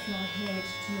of your head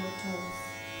to your toes.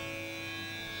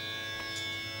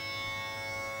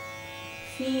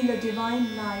 Feel a divine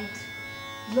light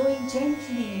glowing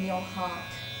gently in your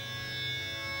heart.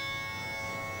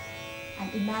 And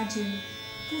imagine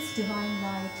this divine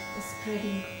light is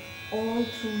spreading all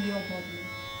through your body.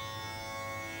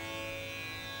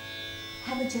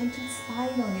 Have a gentle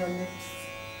smile on your lips.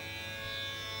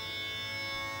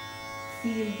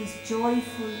 Feel this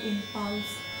joyful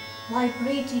impulse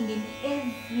vibrating in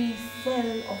every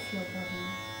cell of your body.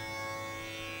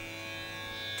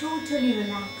 totally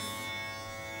relax.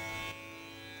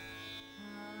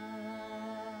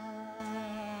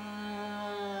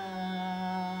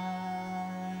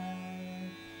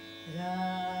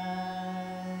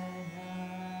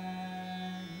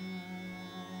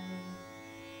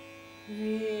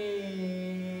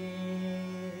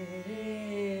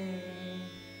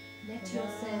 Let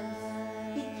yourself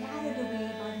be carried away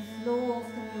by the flow of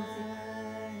the music.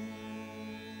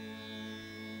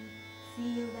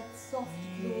 Feel that soft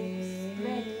glow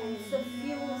spread and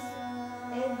suffuse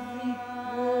every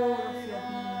pore of your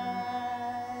being.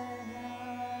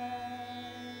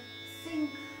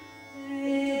 Sink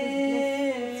into this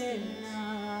blissful state.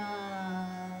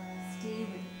 Stay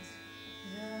with it.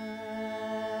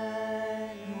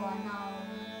 You are now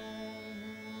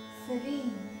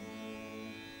serene,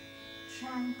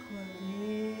 tranquil,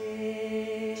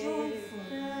 joyful.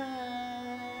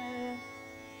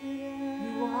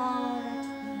 You are at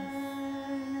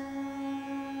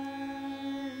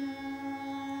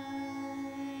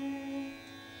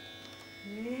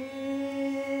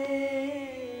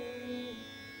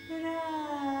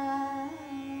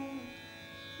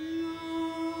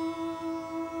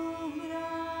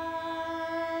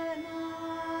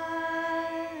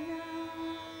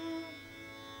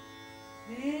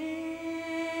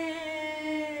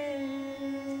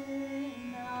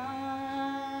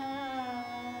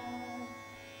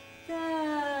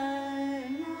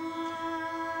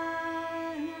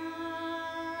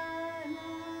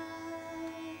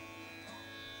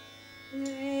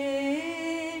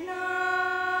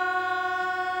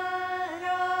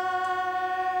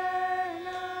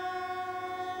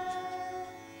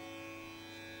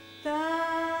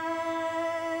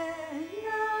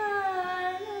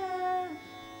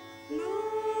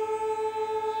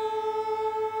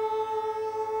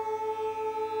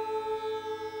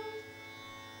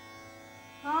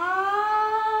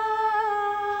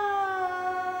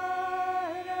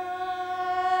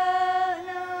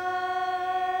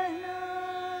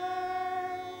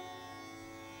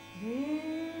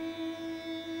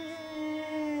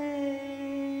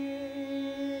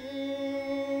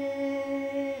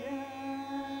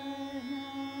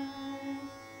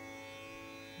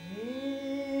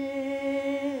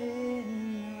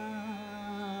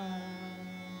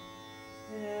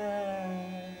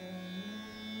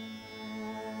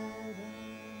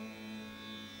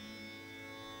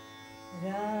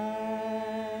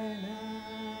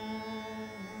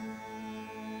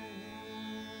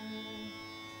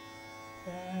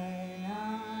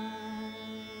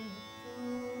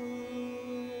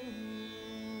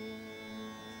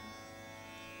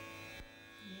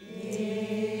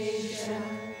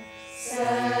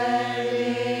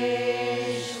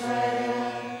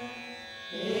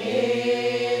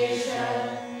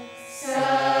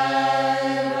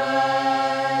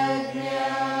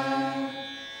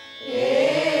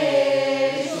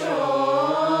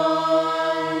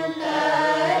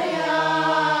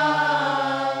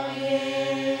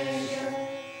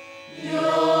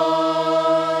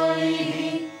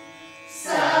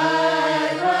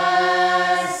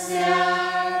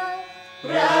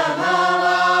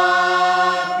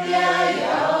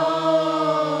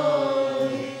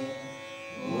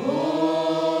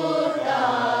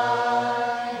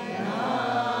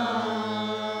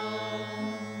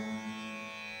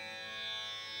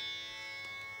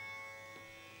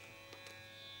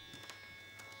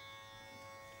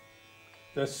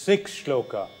The sixth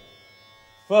shloka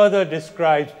further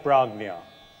describes prajna,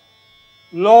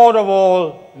 Lord of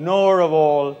all, knower of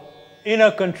all,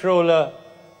 inner controller,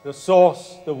 the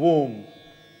source, the womb,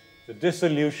 the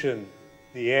dissolution,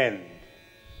 the end.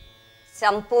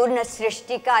 संपूर्ण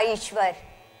सृष्टि का ईश्वर,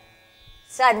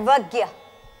 सर्वज्ञ,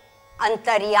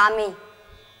 अंतर्यामी,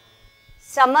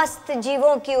 समस्त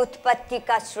जीवों की उत्पत्ति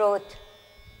का स्रोत,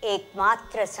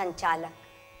 एकमात्र संचालक,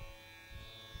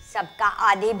 सबका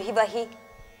आदि भी वही,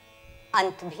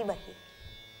 अंत भी वही.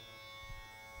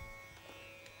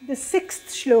 The sixth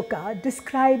shloka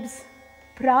describes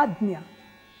prajna,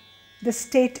 the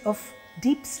state of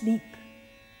deep sleep.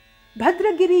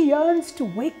 Bhadragiri yearns to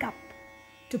wake up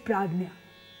to prajna.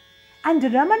 And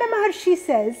Ramana Maharshi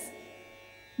says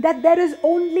that there is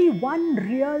only one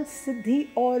real siddhi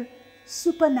or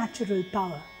supernatural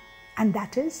power, and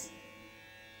that is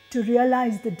to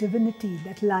realize the divinity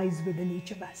that lies within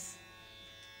each of us.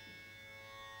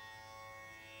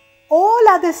 All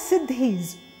other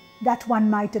siddhis that one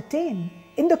might attain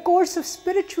in the course of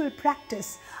spiritual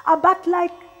practice are but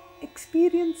like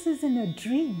experiences in a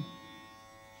dream.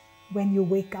 When you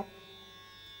wake up,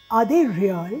 are they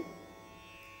real?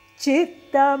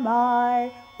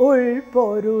 Chittamai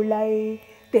ulporulai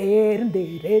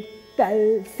terndiritta vittal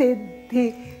siddhi.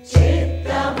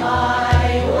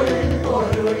 சித்தமாய்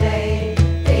உள்பொருளை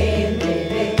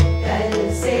தேர்ந்தெடுத்தல்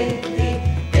சித்தி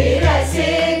பிற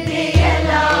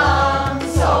சித்தியெல்லாம்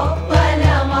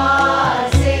சொப்பனமா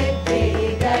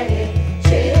சித்திகளே.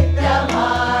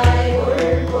 சித்தமாய்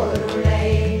உள்பொருளை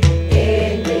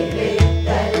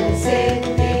தேர்ந்தெடுத்தல்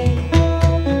சித்தி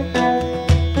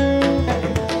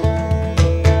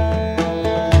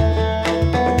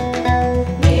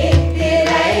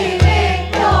நித்திரை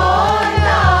விட்டோனால்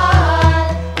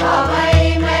அவை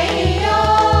மையோ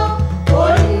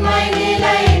உண்மை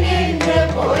நிலை நின்று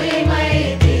பொய்மை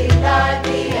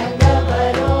தீர்த்தாத்தியங்க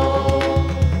வரோ.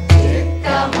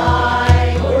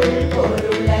 சித்தமாய்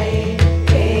உள்பொருளை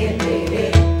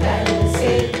தேர்ந்தெடுத்தல்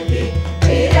சித்தி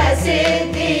பிற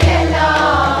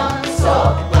சித்தியெல்லாம்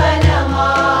சொப்பனமா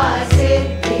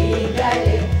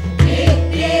சித்திகளே.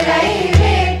 நித்திரை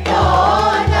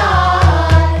விட்டோனால்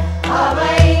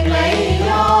அவை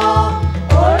மையோ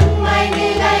உண்மை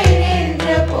நிலை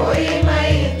நின்று பொய்மை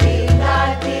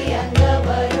தீர்த்தாத்தியங்க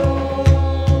வரோ.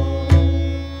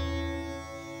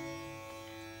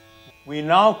 We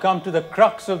now come to the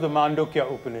crux of the Mandukya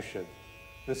Upanishad,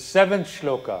 the 7th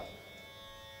shloka,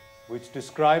 which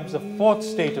describes the 4th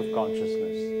state of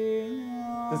consciousness.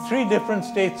 The 3 different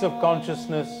states of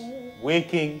consciousness,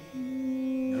 waking,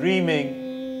 dreaming,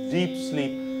 deep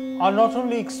sleep, are not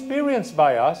only experienced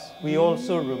by us, we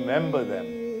also remember them.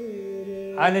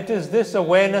 And it is this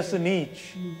awareness in each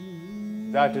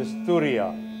that is Turiya,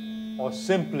 or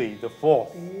simply the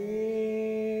 4th.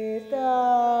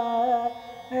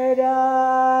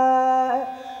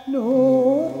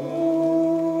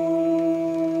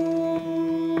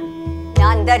 न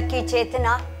अंदर की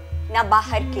चेतना न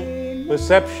बाहर की,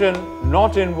 Perception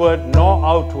not inward nor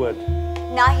outward,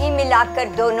 ना ही मिलाकर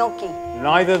दोनों की,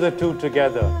 neither the two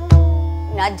together,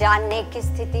 न जानने की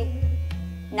स्थिति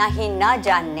न ही न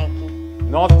जानने की,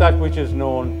 not that which is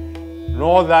known,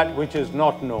 nor that which is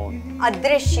not known,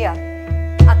 अदृश्य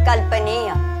अकल्पनीय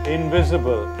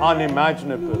invisible,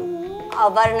 unimaginable,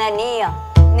 अवर्णनीय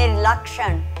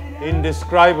निर्लक्षण,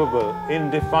 indescribable,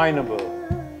 indefinable.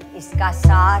 इसका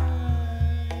सार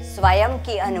स्वयं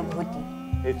की अनुभूति,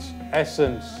 Its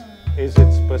essence is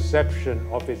its perception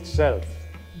of itself.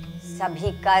 सभी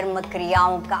कर्म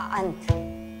क्रियाओं का अंत,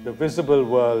 The visible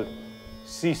world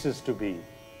ceases to be.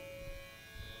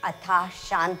 अथाह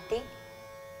शांति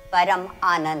परम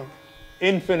आनंद,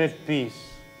 Infinite peace,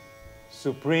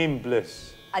 supreme bliss,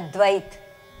 अद्वैत,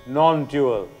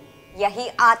 non-dual. यही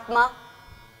आत्मा,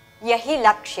 यही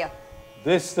लक्ष्य,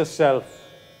 This the self,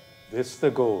 this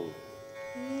the goal.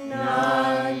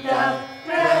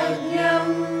 नान्तःप्रज्ञं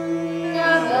न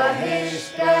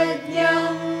बहिष्प्रज्ञं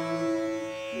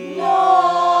यो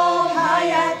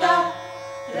भयतः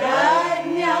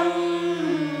प्रज्ञं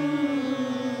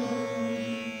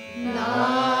न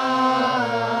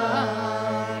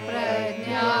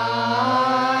प्रज्ञा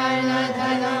न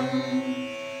धनं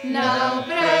न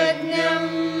प्रज्ञं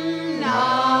न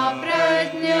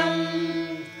प्रज्ञम्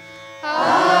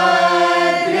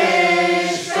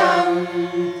अदृष्टम्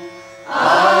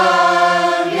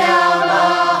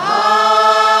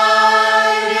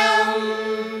अव्यवहार्यम्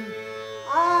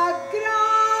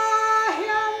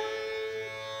Agrahyam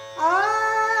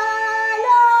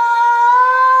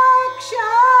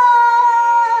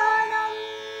alakshanam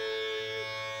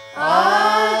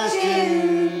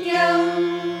अचिन्त्यम्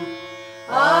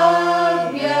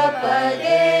अव्यपदेश्यम्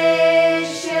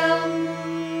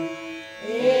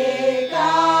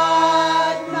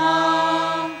एकात्मा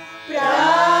प्रत्ययसारम्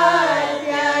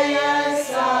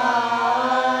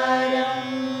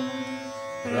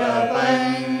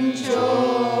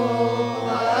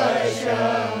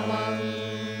प्रपञ्चोपशमम्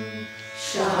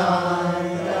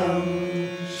शान्तं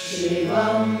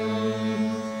शिवम्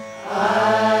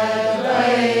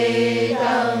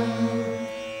अद्वैतं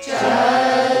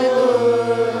चतुर्थं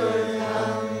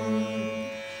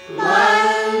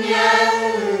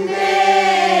मन्यन्ते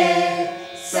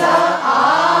स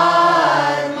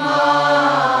आत्मा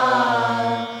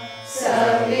स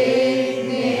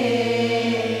विज्ञेयः।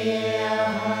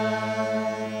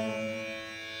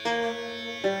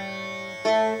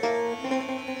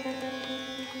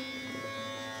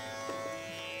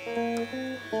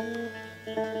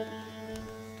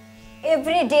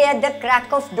 Every day at the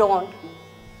crack of dawn,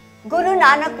 Guru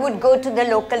Nanak would go to the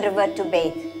local river to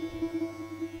bathe.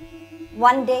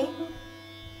 One day,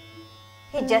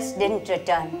 he just didn't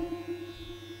return.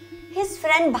 His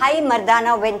friend Bhai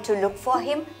Mardana went to look for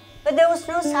him, but there was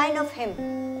no sign of him,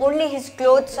 only his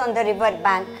clothes on the river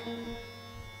bank,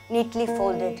 neatly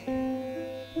folded.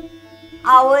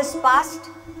 Hours passed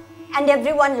and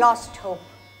everyone lost hope.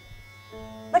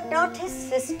 but not his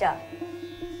sister.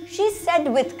 She said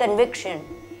with conviction,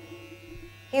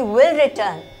 he will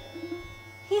return.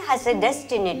 He has a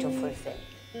destiny to fulfill.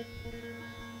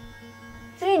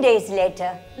 3 days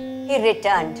later, he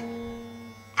returned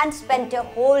and spent a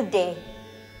whole day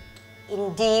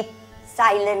in deep,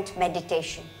 silent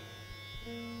meditation.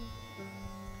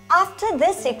 After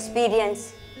this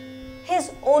experience,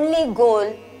 his only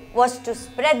goal was to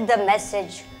spread the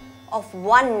message of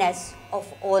oneness of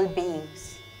all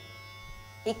beings.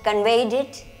 He conveyed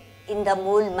it in the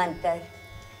Mool Mantra.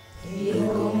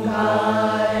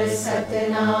 Ekar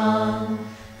Satnam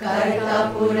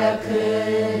Karta Purakh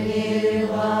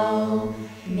Nirvau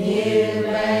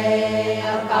Nirvay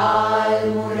Akal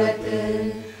Murat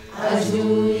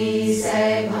Ajuri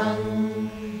Saibhang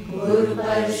Gur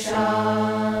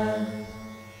Parshad.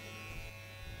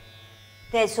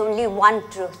 There's only one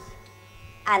truth,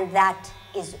 and that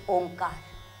is Omkar.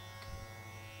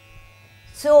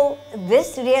 So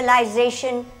this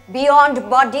realization beyond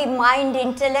body, mind,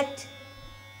 intellect,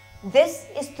 this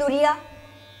is Turiya.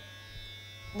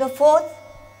 The fourth,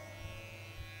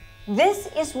 this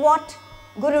is what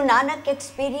Guru Nanak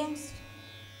experienced.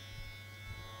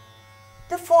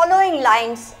 The following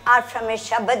lines are from a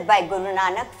Shabad by Guru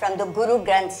Nanak from the Guru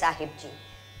Granth Sahib Ji.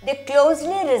 They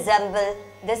closely resemble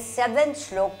the 7th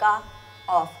shloka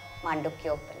of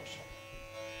Mandukya Upanishad.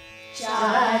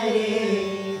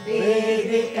 Chare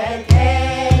Ved Kathe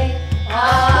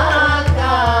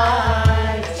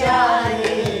Aakar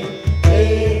Chare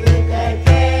Ved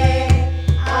Kathe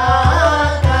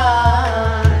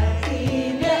Aakar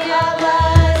Teen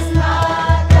Avastha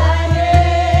Kare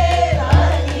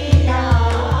Rahiya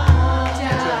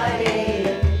Chare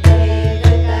Ved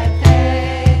Kathe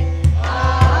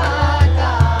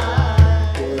Aakar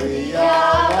Turiya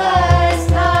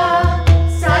Avastha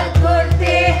Satgur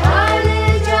Tihar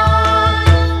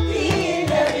Jaan Teen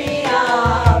Priya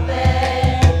Pe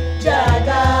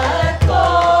Jagat Ko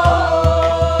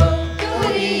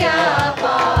Turiya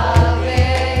Paave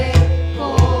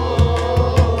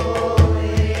Koe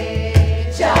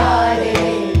Chare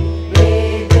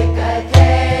Ved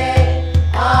Kathe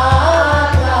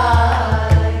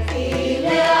Aakar Teen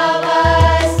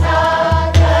Avastha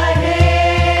Kare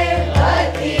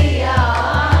Bhatiya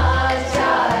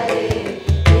Chare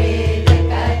Ved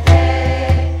Kathe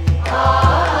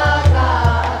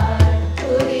Aakar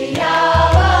Turiya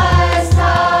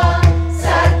Avastha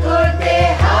Satgur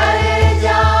Tihar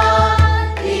Jaan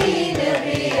Teen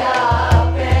Priya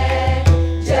Pe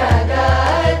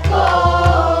Jagat Ko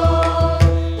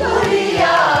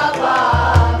Turiya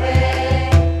Paave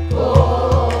Koe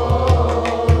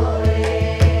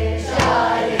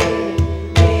Chare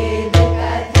Ved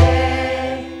Kathe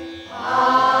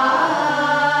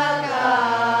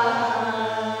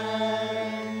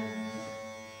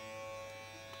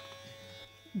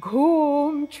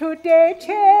ঘুম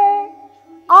ছুটেছে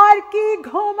আর কি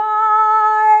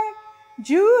ঘুমায়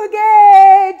যুগে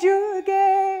যুগে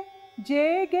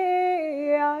জেগে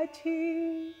আছি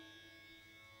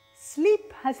Sleep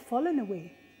has fallen away.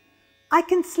 I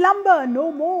can slumber no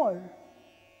more.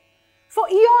 For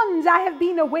eons I have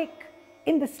been awake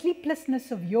in the sleeplessness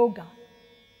of yoga.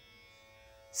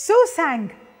 So sang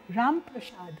Ram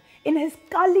Prasad in his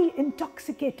Kali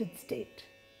intoxicated state.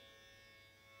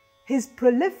 His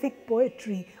prolific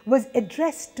poetry was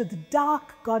addressed to the dark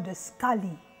goddess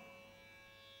Kali.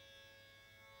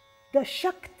 The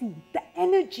Shakti, the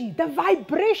energy, the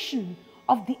vibration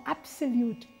of the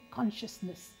absolute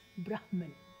consciousness,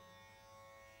 Brahman.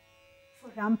 For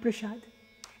Ram Prasad,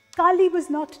 Kali was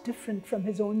not different from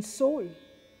his own soul.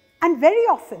 And very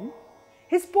often,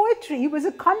 his poetry was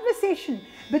a conversation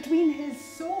between his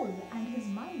soul and his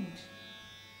mind.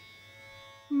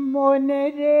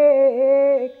 Monere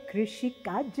Krishi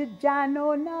Kaj Jano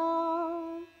na.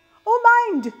 Oh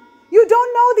mind, you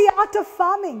don't know the art of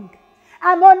farming.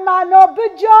 Amon mano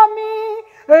bujami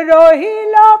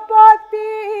rohilo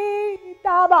poti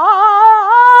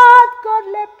tabat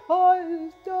korle phol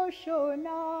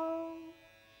toshona.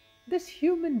 This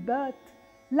human birth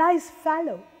lies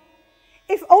fallow.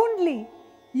 If only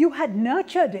you had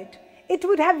nurtured it, it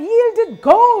would have yielded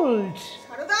gold.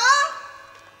 Sarada,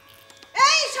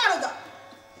 এই সারদা,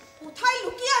 কোথায়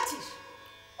লুকিয়ে আছিস?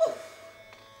 উফ,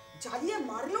 জ্বালিয়ে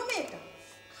মারলো মেয়েটা।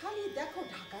 খালি দেখো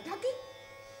ঢাকাঢাকি।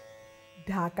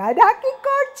 ঢাকাঢাকি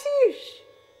করছিস?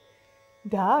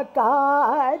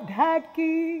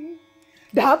 ঢাকাঢাকি,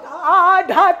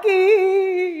 ঢাকাঢাকি,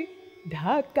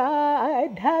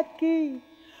 ঢাকাঢাকি,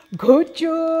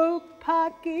 ঘুচুক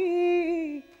ফাঁকি,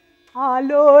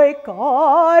 আলোয়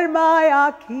কর মায়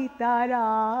আখি তারা.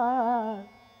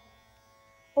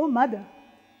 Oh mother,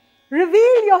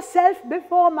 Reveal yourself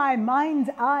before my mind's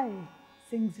eye,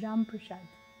 sings Ramprasad.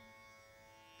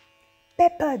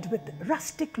 Peppered with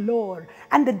rustic lore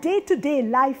and the day-to-day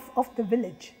life of the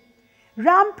village,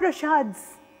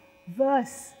 Ramprasad's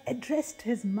verse addressed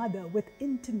his mother with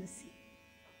intimacy.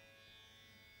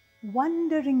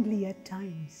 Wonderingly at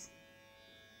times,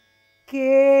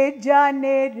 Ke jane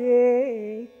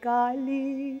re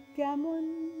Kali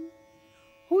kemon?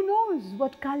 Who knows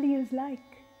what Kali is like?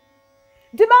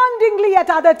 Demandingly at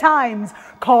other times,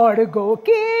 Khargo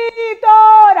ki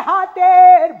tor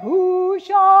hater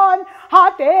bhushan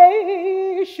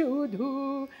hate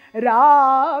shudhu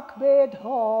rakhbe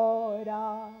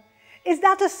dhora. Is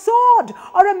that a sword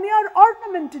or a mere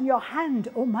ornament in your hand,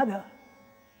 O mother?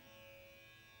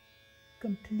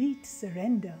 Complete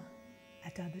surrender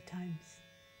at other times.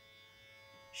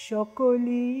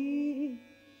 Shokoli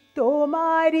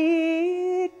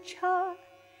tomari ichha,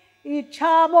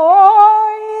 ichha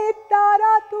moi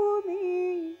tara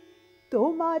tumi,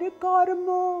 tomar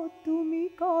karmo tumi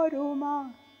karo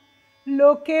ma,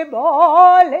 loke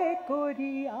bole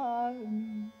kori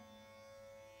ami.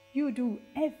 You do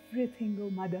everything, O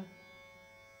mother.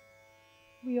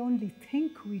 We only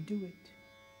think we do it.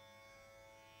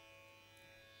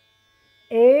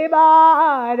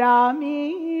 Ebar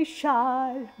ami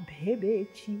shal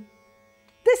bhebechi.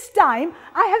 This time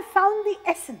I have found the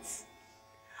essence.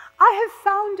 I have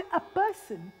found a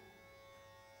person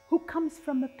who comes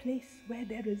from a place where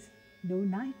there is no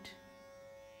night.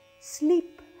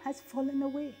 Sleep has fallen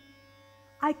away.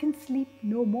 I can sleep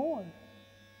no more.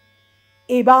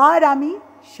 Ebar ami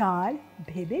shal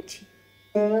bhebechi.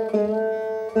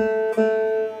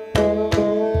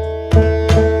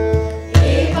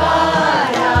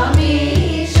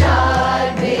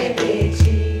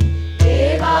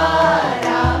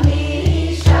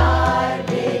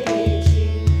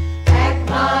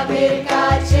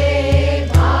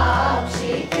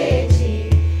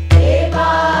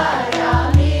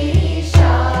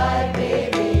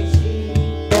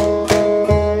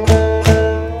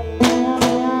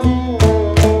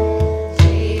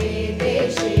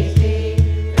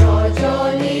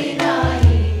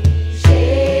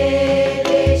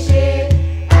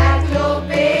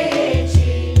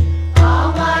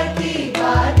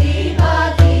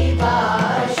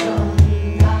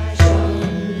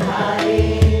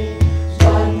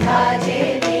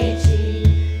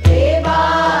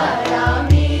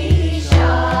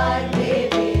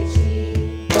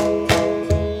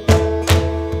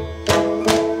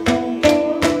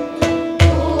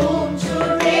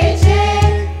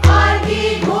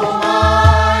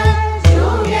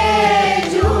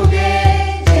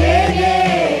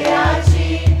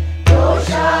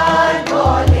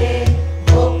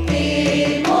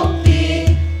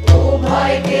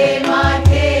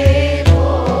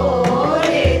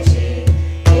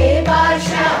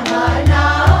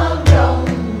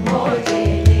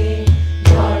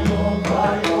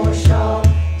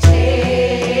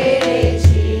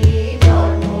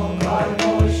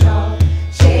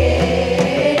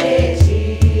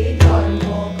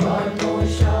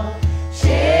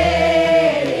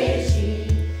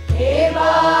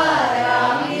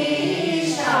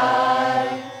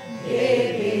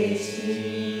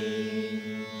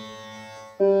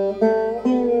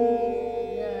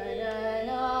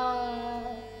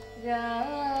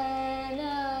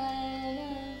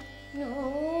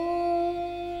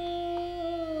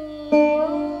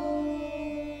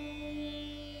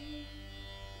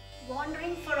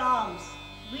 Wandering for arms,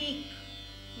 weak,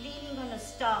 leaning on a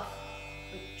staff,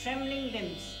 with trembling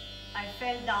limbs, I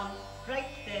fell down right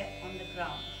there on the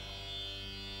ground.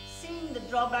 Seeing the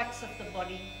drawbacks of the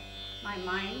body, my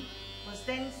mind was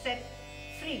then set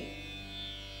free.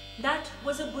 That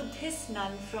was a Buddhist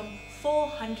nun from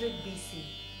 400 BC.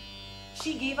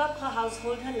 She gave up her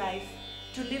household, her life,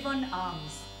 to live on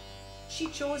alms. She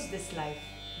chose this life,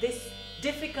 this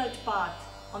difficult path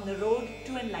on the road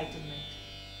to enlightenment.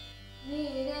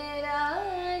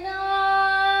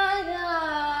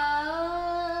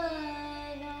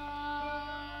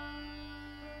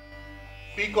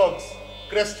 Peacocks,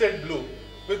 crested blue,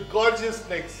 with gorgeous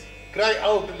necks, cry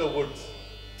out in the woods.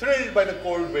 Thrilled by the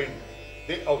cold wind,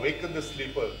 they awaken the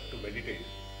sleeper to meditate.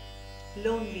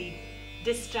 Lonely,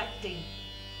 distracting,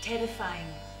 terrifying,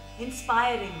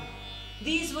 inspiring.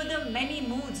 These were the many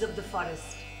moods of the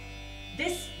forest.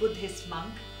 This Buddhist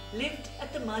monk lived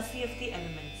at the mercy of the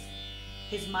elements.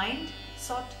 His mind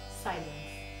sought silence.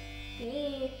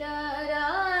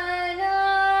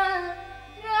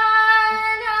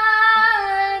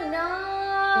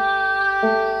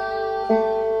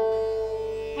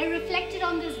 I reflected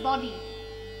on this body,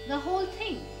 the whole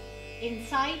thing,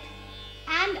 inside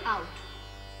and out.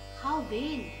 How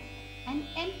vain and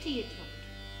empty it looked.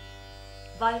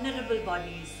 Vulnerable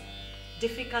bodies,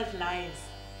 difficult lives.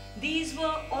 These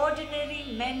were ordinary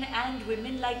men and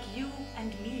women like you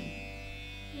and me.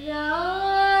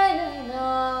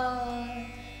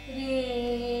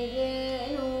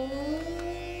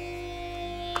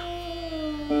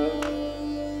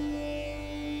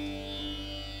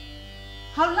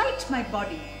 How light my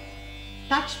body,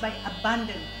 touched by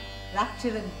abandon,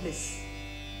 rapture and bliss.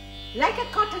 Like a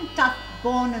cotton tuft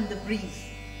borne on the breeze,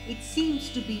 it seems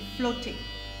to be floating.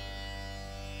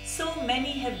 So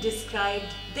many have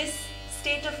described this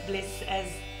state of bliss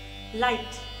as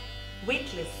light,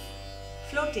 weightless,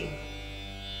 floating.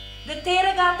 The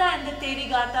Theragata and the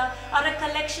Therigata are a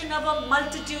collection of a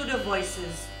multitude of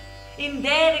voices. In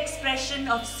their expression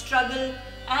of struggle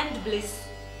and bliss,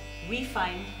 we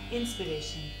find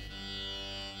inspiration.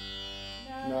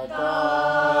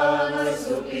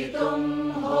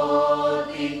 Natamastupitum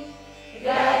hoti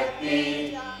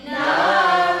gati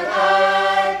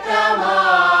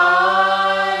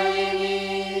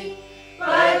nagatamani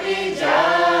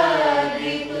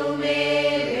patijagritu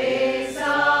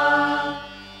mevesa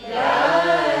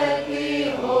gati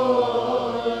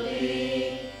hoti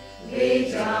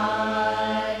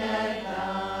vijanata.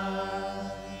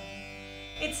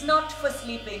 It's not for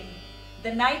sleeping.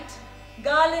 The night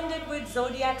garlanded with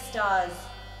zodiac stars.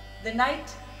 The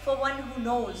night for one who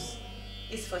knows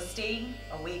is for staying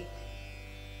awake.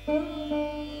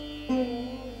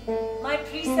 My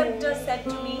preceptor said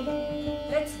to me,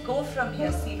 let's go from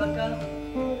here, Sivaka.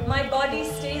 My body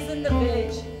stays in the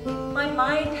village. My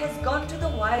mind has gone to the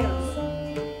wilds.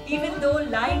 Even though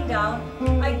lying down,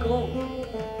 I go.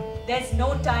 There's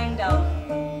no tying down.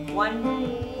 One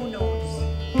who knows.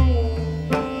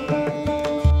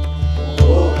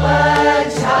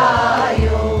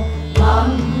 Upajayo mam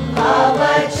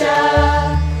avacha,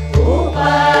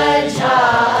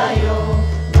 upajayo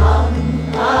mam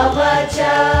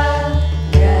avacha,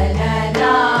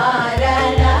 ranana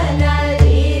ranana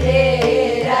rire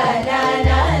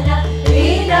ranana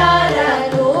rina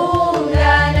ranum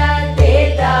rana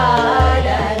teta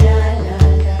ranana.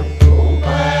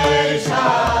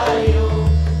 Upajayo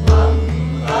mam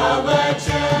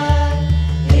avacha,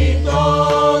 ito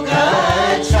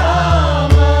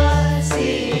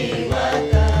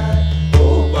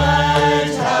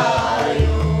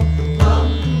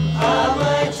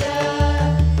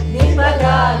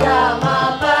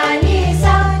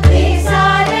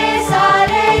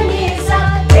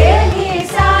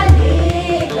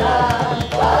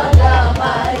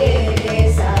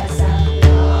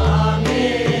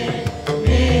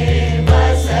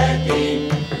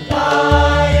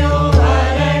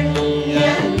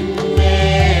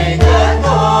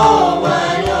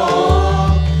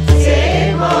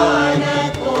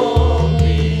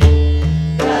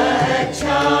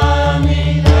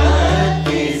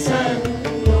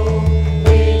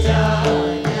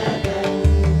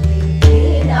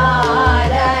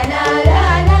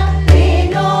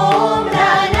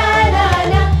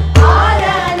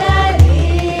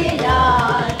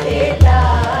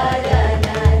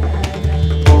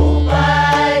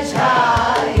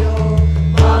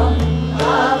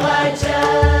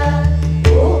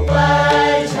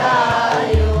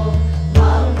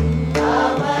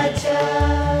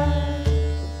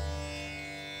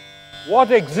What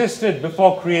existed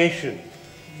before creation?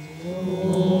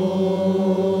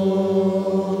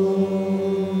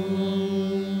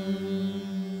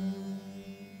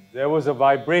 There was a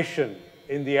vibration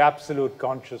in the absolute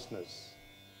consciousness.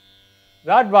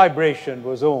 That vibration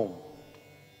was Om.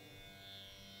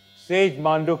 Sage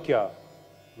Mandukya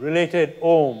related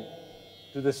Om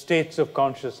to the states of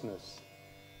consciousness,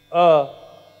 to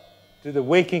the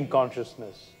waking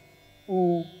consciousness,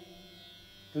 U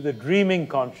to the dreaming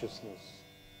consciousness,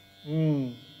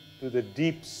 to the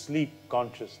deep sleep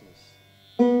consciousness.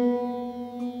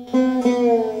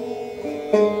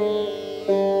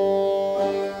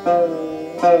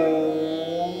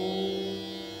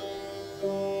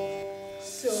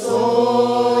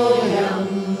 Soyam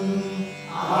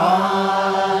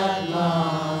Atma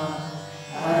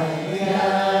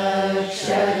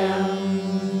Adyaksharam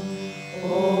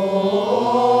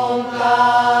Omkaro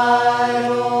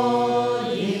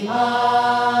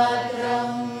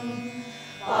Dimatram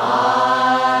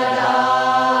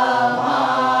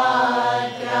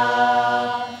Padamatra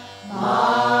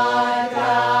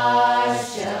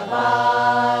Matrasya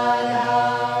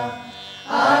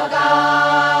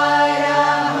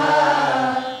Akara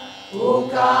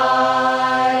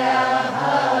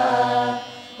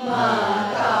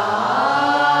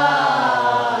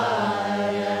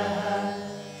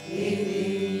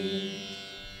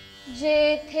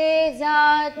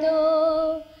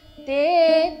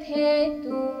तेथे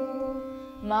तू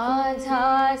माझा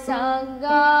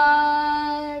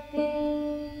संगाती.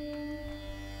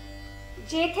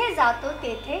 जेथे जातो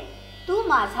तेथे तू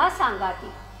माझा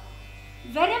सांगाती.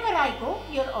 Wherever I go,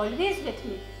 you're always with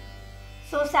me.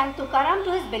 So sang Tukaram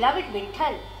to his beloved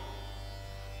Vitthal.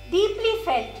 Deeply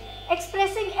felt,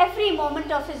 expressing every moment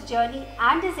of his journey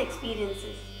and his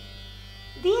experiences.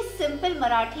 These simple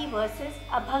Marathi verses,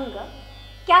 Abhanga,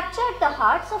 captured the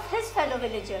hearts of his fellow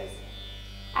villagers.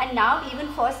 And now, even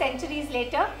 4 centuries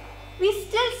later, we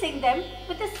still sing them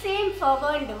with the same fervor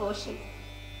and devotion.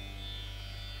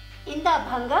 In the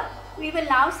Abhanga, we will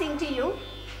now sing to you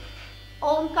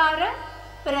Omkara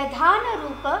Pradhana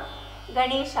Rupa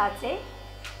Ganeshache.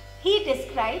 He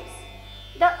describes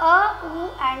the A, U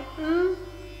and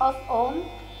of Om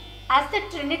as the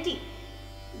Trinity,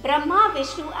 Brahma,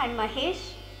 Vishnu and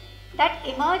Mahesh that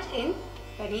emerge in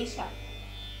Ganesha.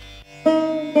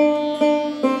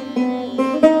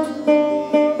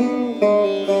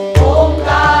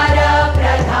 Omkara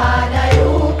Pradhana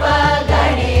Rupa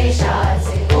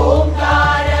Ganeshache.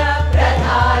 Omkara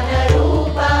Pradhana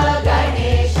Rupa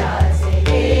Ganeshache.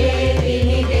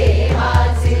 Devini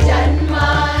Devache Janma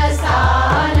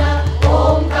Sthana.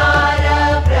 Omkara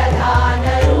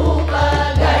Pradhana Rupa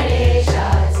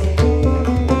Ganeshache.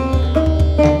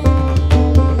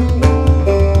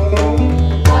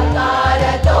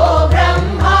 Akarato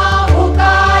Brahma,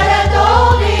 Ukarato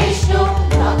Vishnu,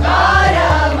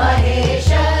 Akara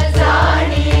Mahesha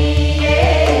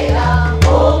Zaniyela.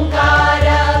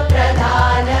 Omkara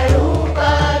Pradhana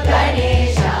Rupa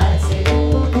Ganeshache.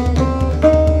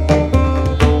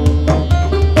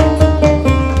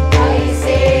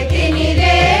 Aise tini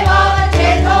deva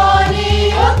chetoni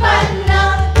upanna,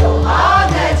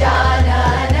 Tumaga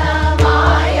janana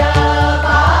maya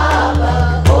baba.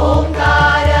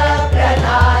 Omkara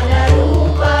Pradhana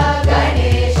Rupa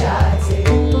Ganeshache.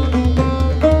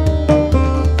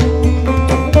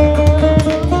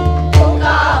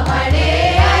 Kamane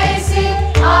aise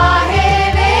ahe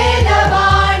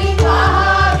vedavani,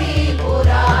 Mahavi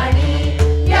Purani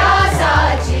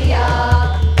Vyasachiya.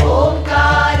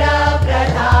 Omkara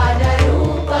Pradhana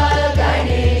Rupa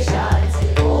Ganeshache.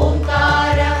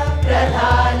 Omkara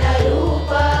Pradhana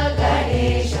Rupa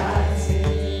Ganeshache.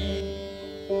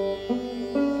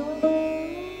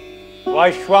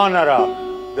 Vaishwanara,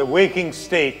 the waking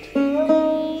state,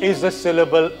 is the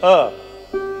syllable A.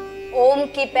 ओम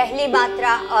की पहली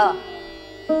मात्रा अ.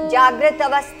 जागृत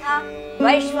अवस्था,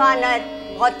 वैश्वानर,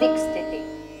 भौतिक स्थिति.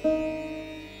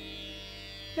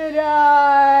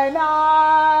 Rana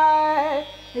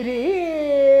Re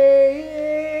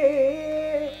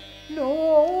No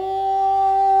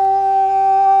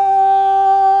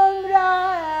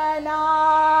Rana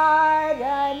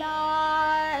Rana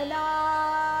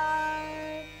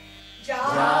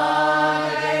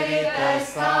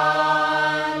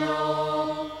Jagrita-sthano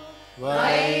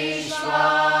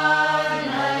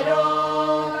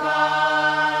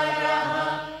Vaishwanarokaraha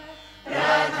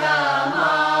Prathamatra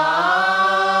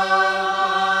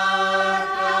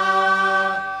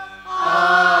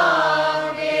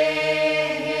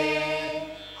Avehe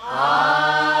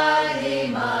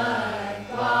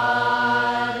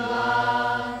Adimatvarva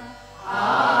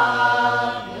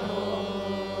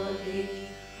Apnoti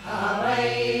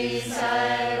Havai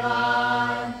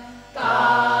Sarvan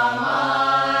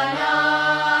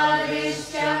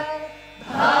Kamanadrishya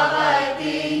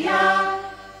Bhavatiya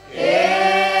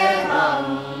Evam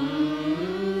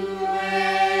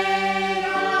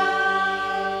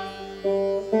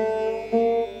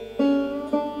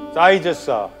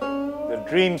Taijasa, the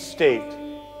dream state,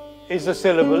 is the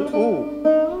syllable U.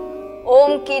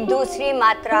 ओम की दूसरी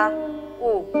मात्रा उ.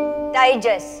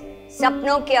 तेजस,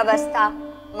 सपनों की अवस्था,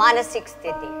 मानसिक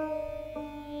स्थिति.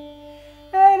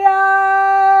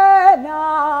 Rana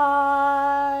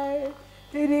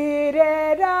Re Re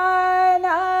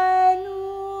Rana Nu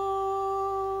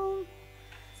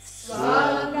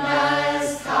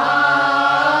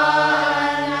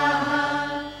Swapnasthanaha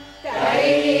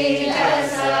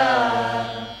Taijasa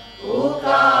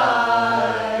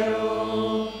Ukaro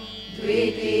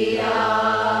Dvitiya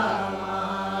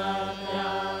Matra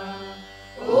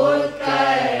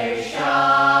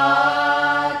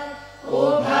Utkarshat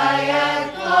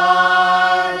Ubhayatva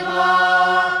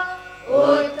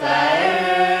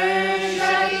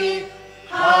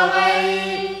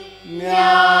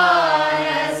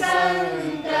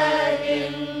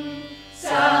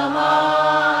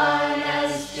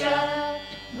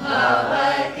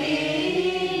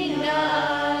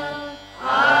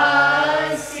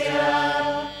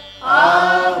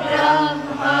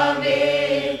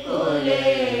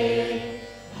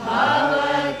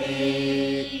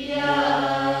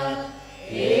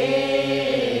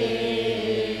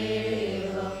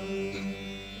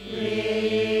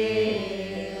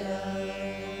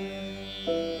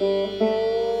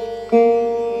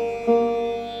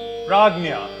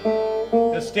Prajna,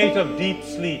 the state of deep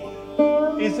sleep,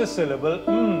 is the syllable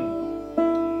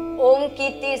ओम की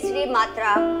तीसरी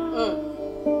मात्रा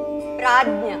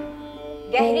प्राज्ञ,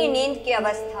 गहरी नींद की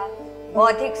अवस्था,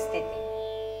 बौद्धिक स्थिति।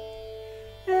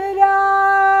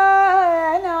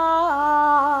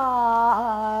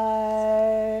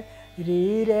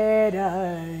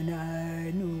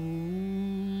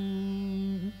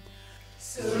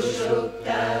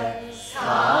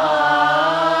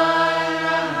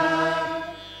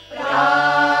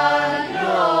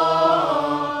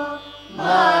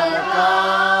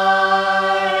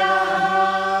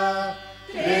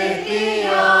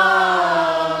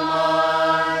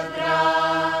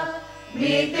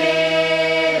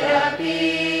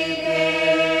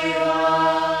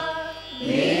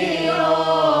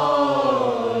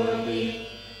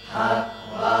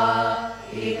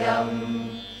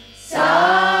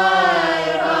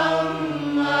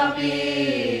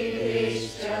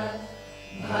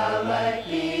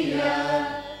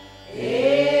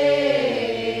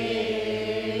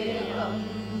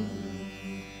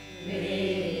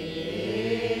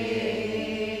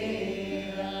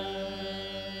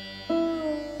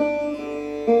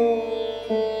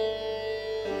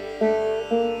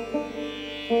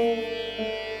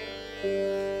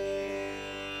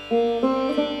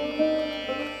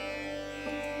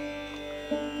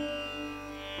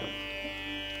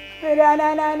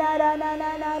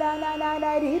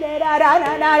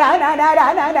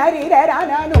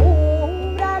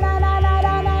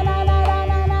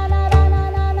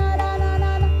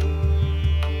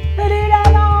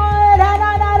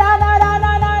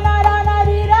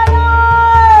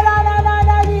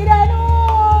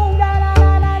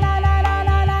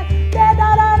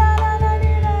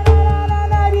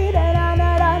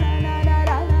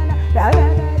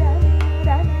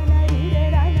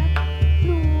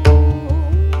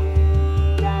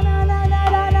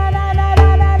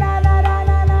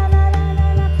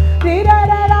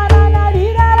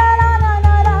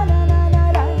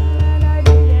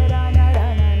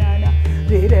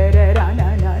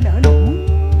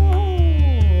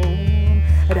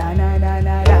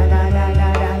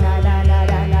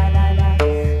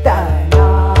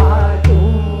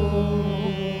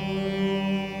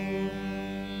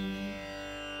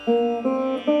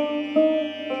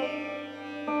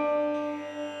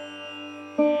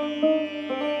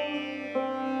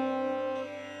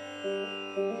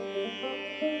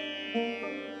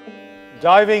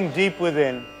 Diving deep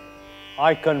within,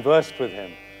 I conversed with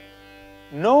him.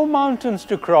 No mountains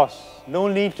to cross, no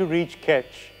need to reach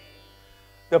Ketch.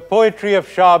 The poetry of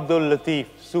Shah Abdul Latif,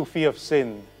 Sufi of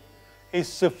Sindh, is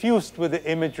suffused with the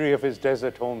imagery of his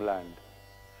desert homeland.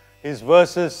 His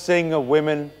verses sing of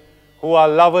women who are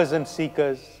lovers and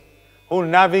seekers, who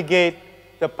navigate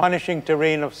the punishing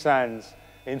terrain of sands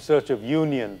in search of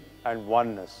union and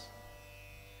oneness.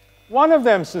 One of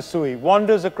them, Susui,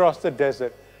 wanders across the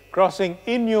desert, crossing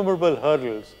innumerable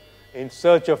hurdles in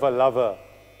search of a lover,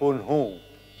 Punhu.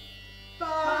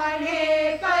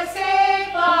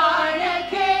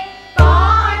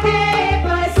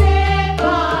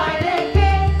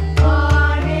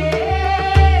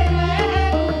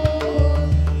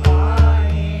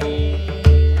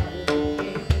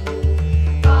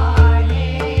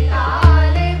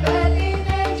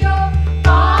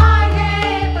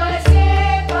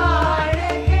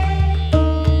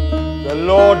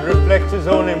 Lord reflects his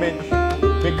own image,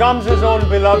 becomes his own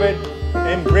beloved,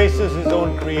 embraces his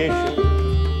own creation.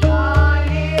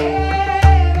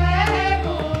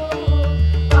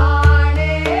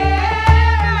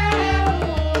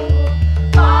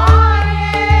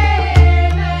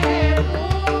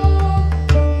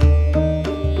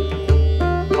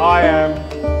 I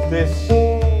am this,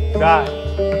 that,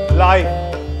 life,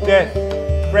 death,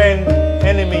 friend,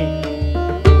 enemy.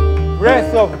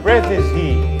 Breath of breath is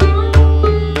he.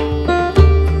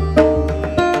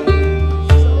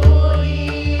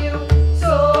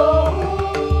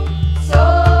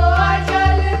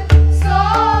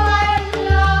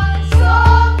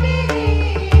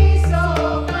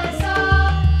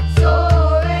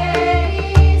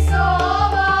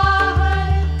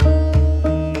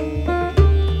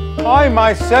 I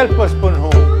myself was Punhu.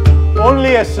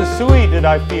 Only as Susui did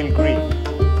I feel grief.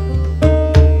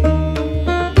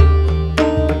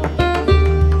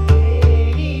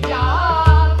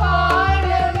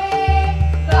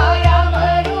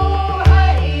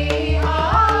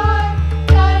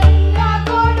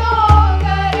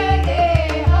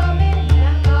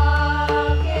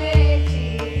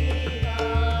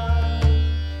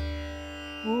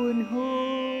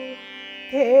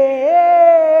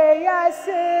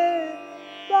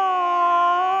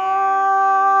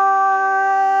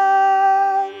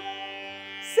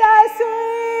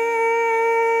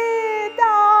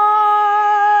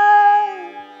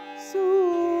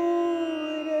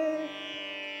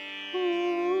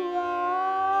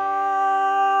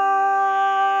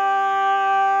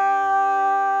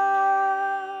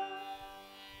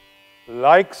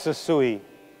 like Sasui,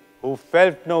 who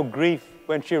felt no grief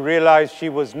when she realized she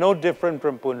was no different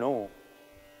from Punu,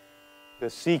 the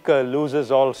seeker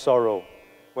loses all sorrow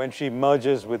when she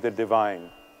merges with the divine.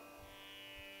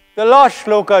 The last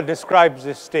shloka describes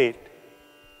this state.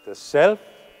 The self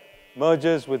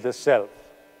merges with the self.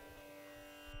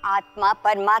 आत्मा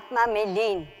परमात्मा में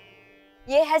लीन,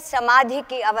 ये है समाधि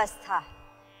की अवस्था.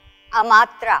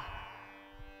 अमात्रा,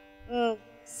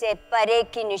 से परे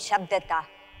की निशब्दता,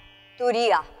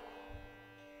 तुरिया,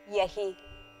 यही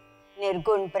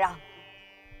निर्गुण ब्रह्म.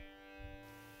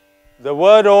 The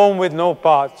word Om with no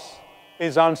parts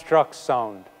is unstruck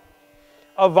sound.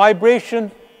 A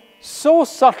vibration so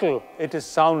subtle it is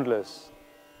soundless.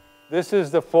 This is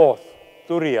the fourth,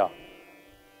 Turiya.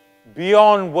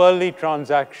 Beyond worldly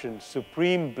transactions,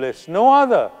 supreme bliss, no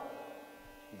other.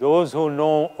 Those who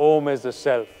know Om as the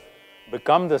self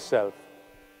become the self.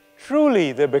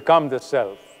 Truly they become the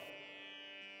self.